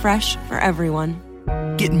 Baker's, fresh for everyone.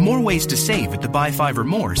 Get more ways to save at the Buy 5 or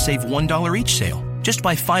More Save $1 each sale. Just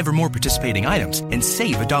buy 5 or more participating items and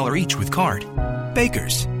save $1 each with card.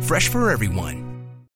 Baker's, fresh for everyone.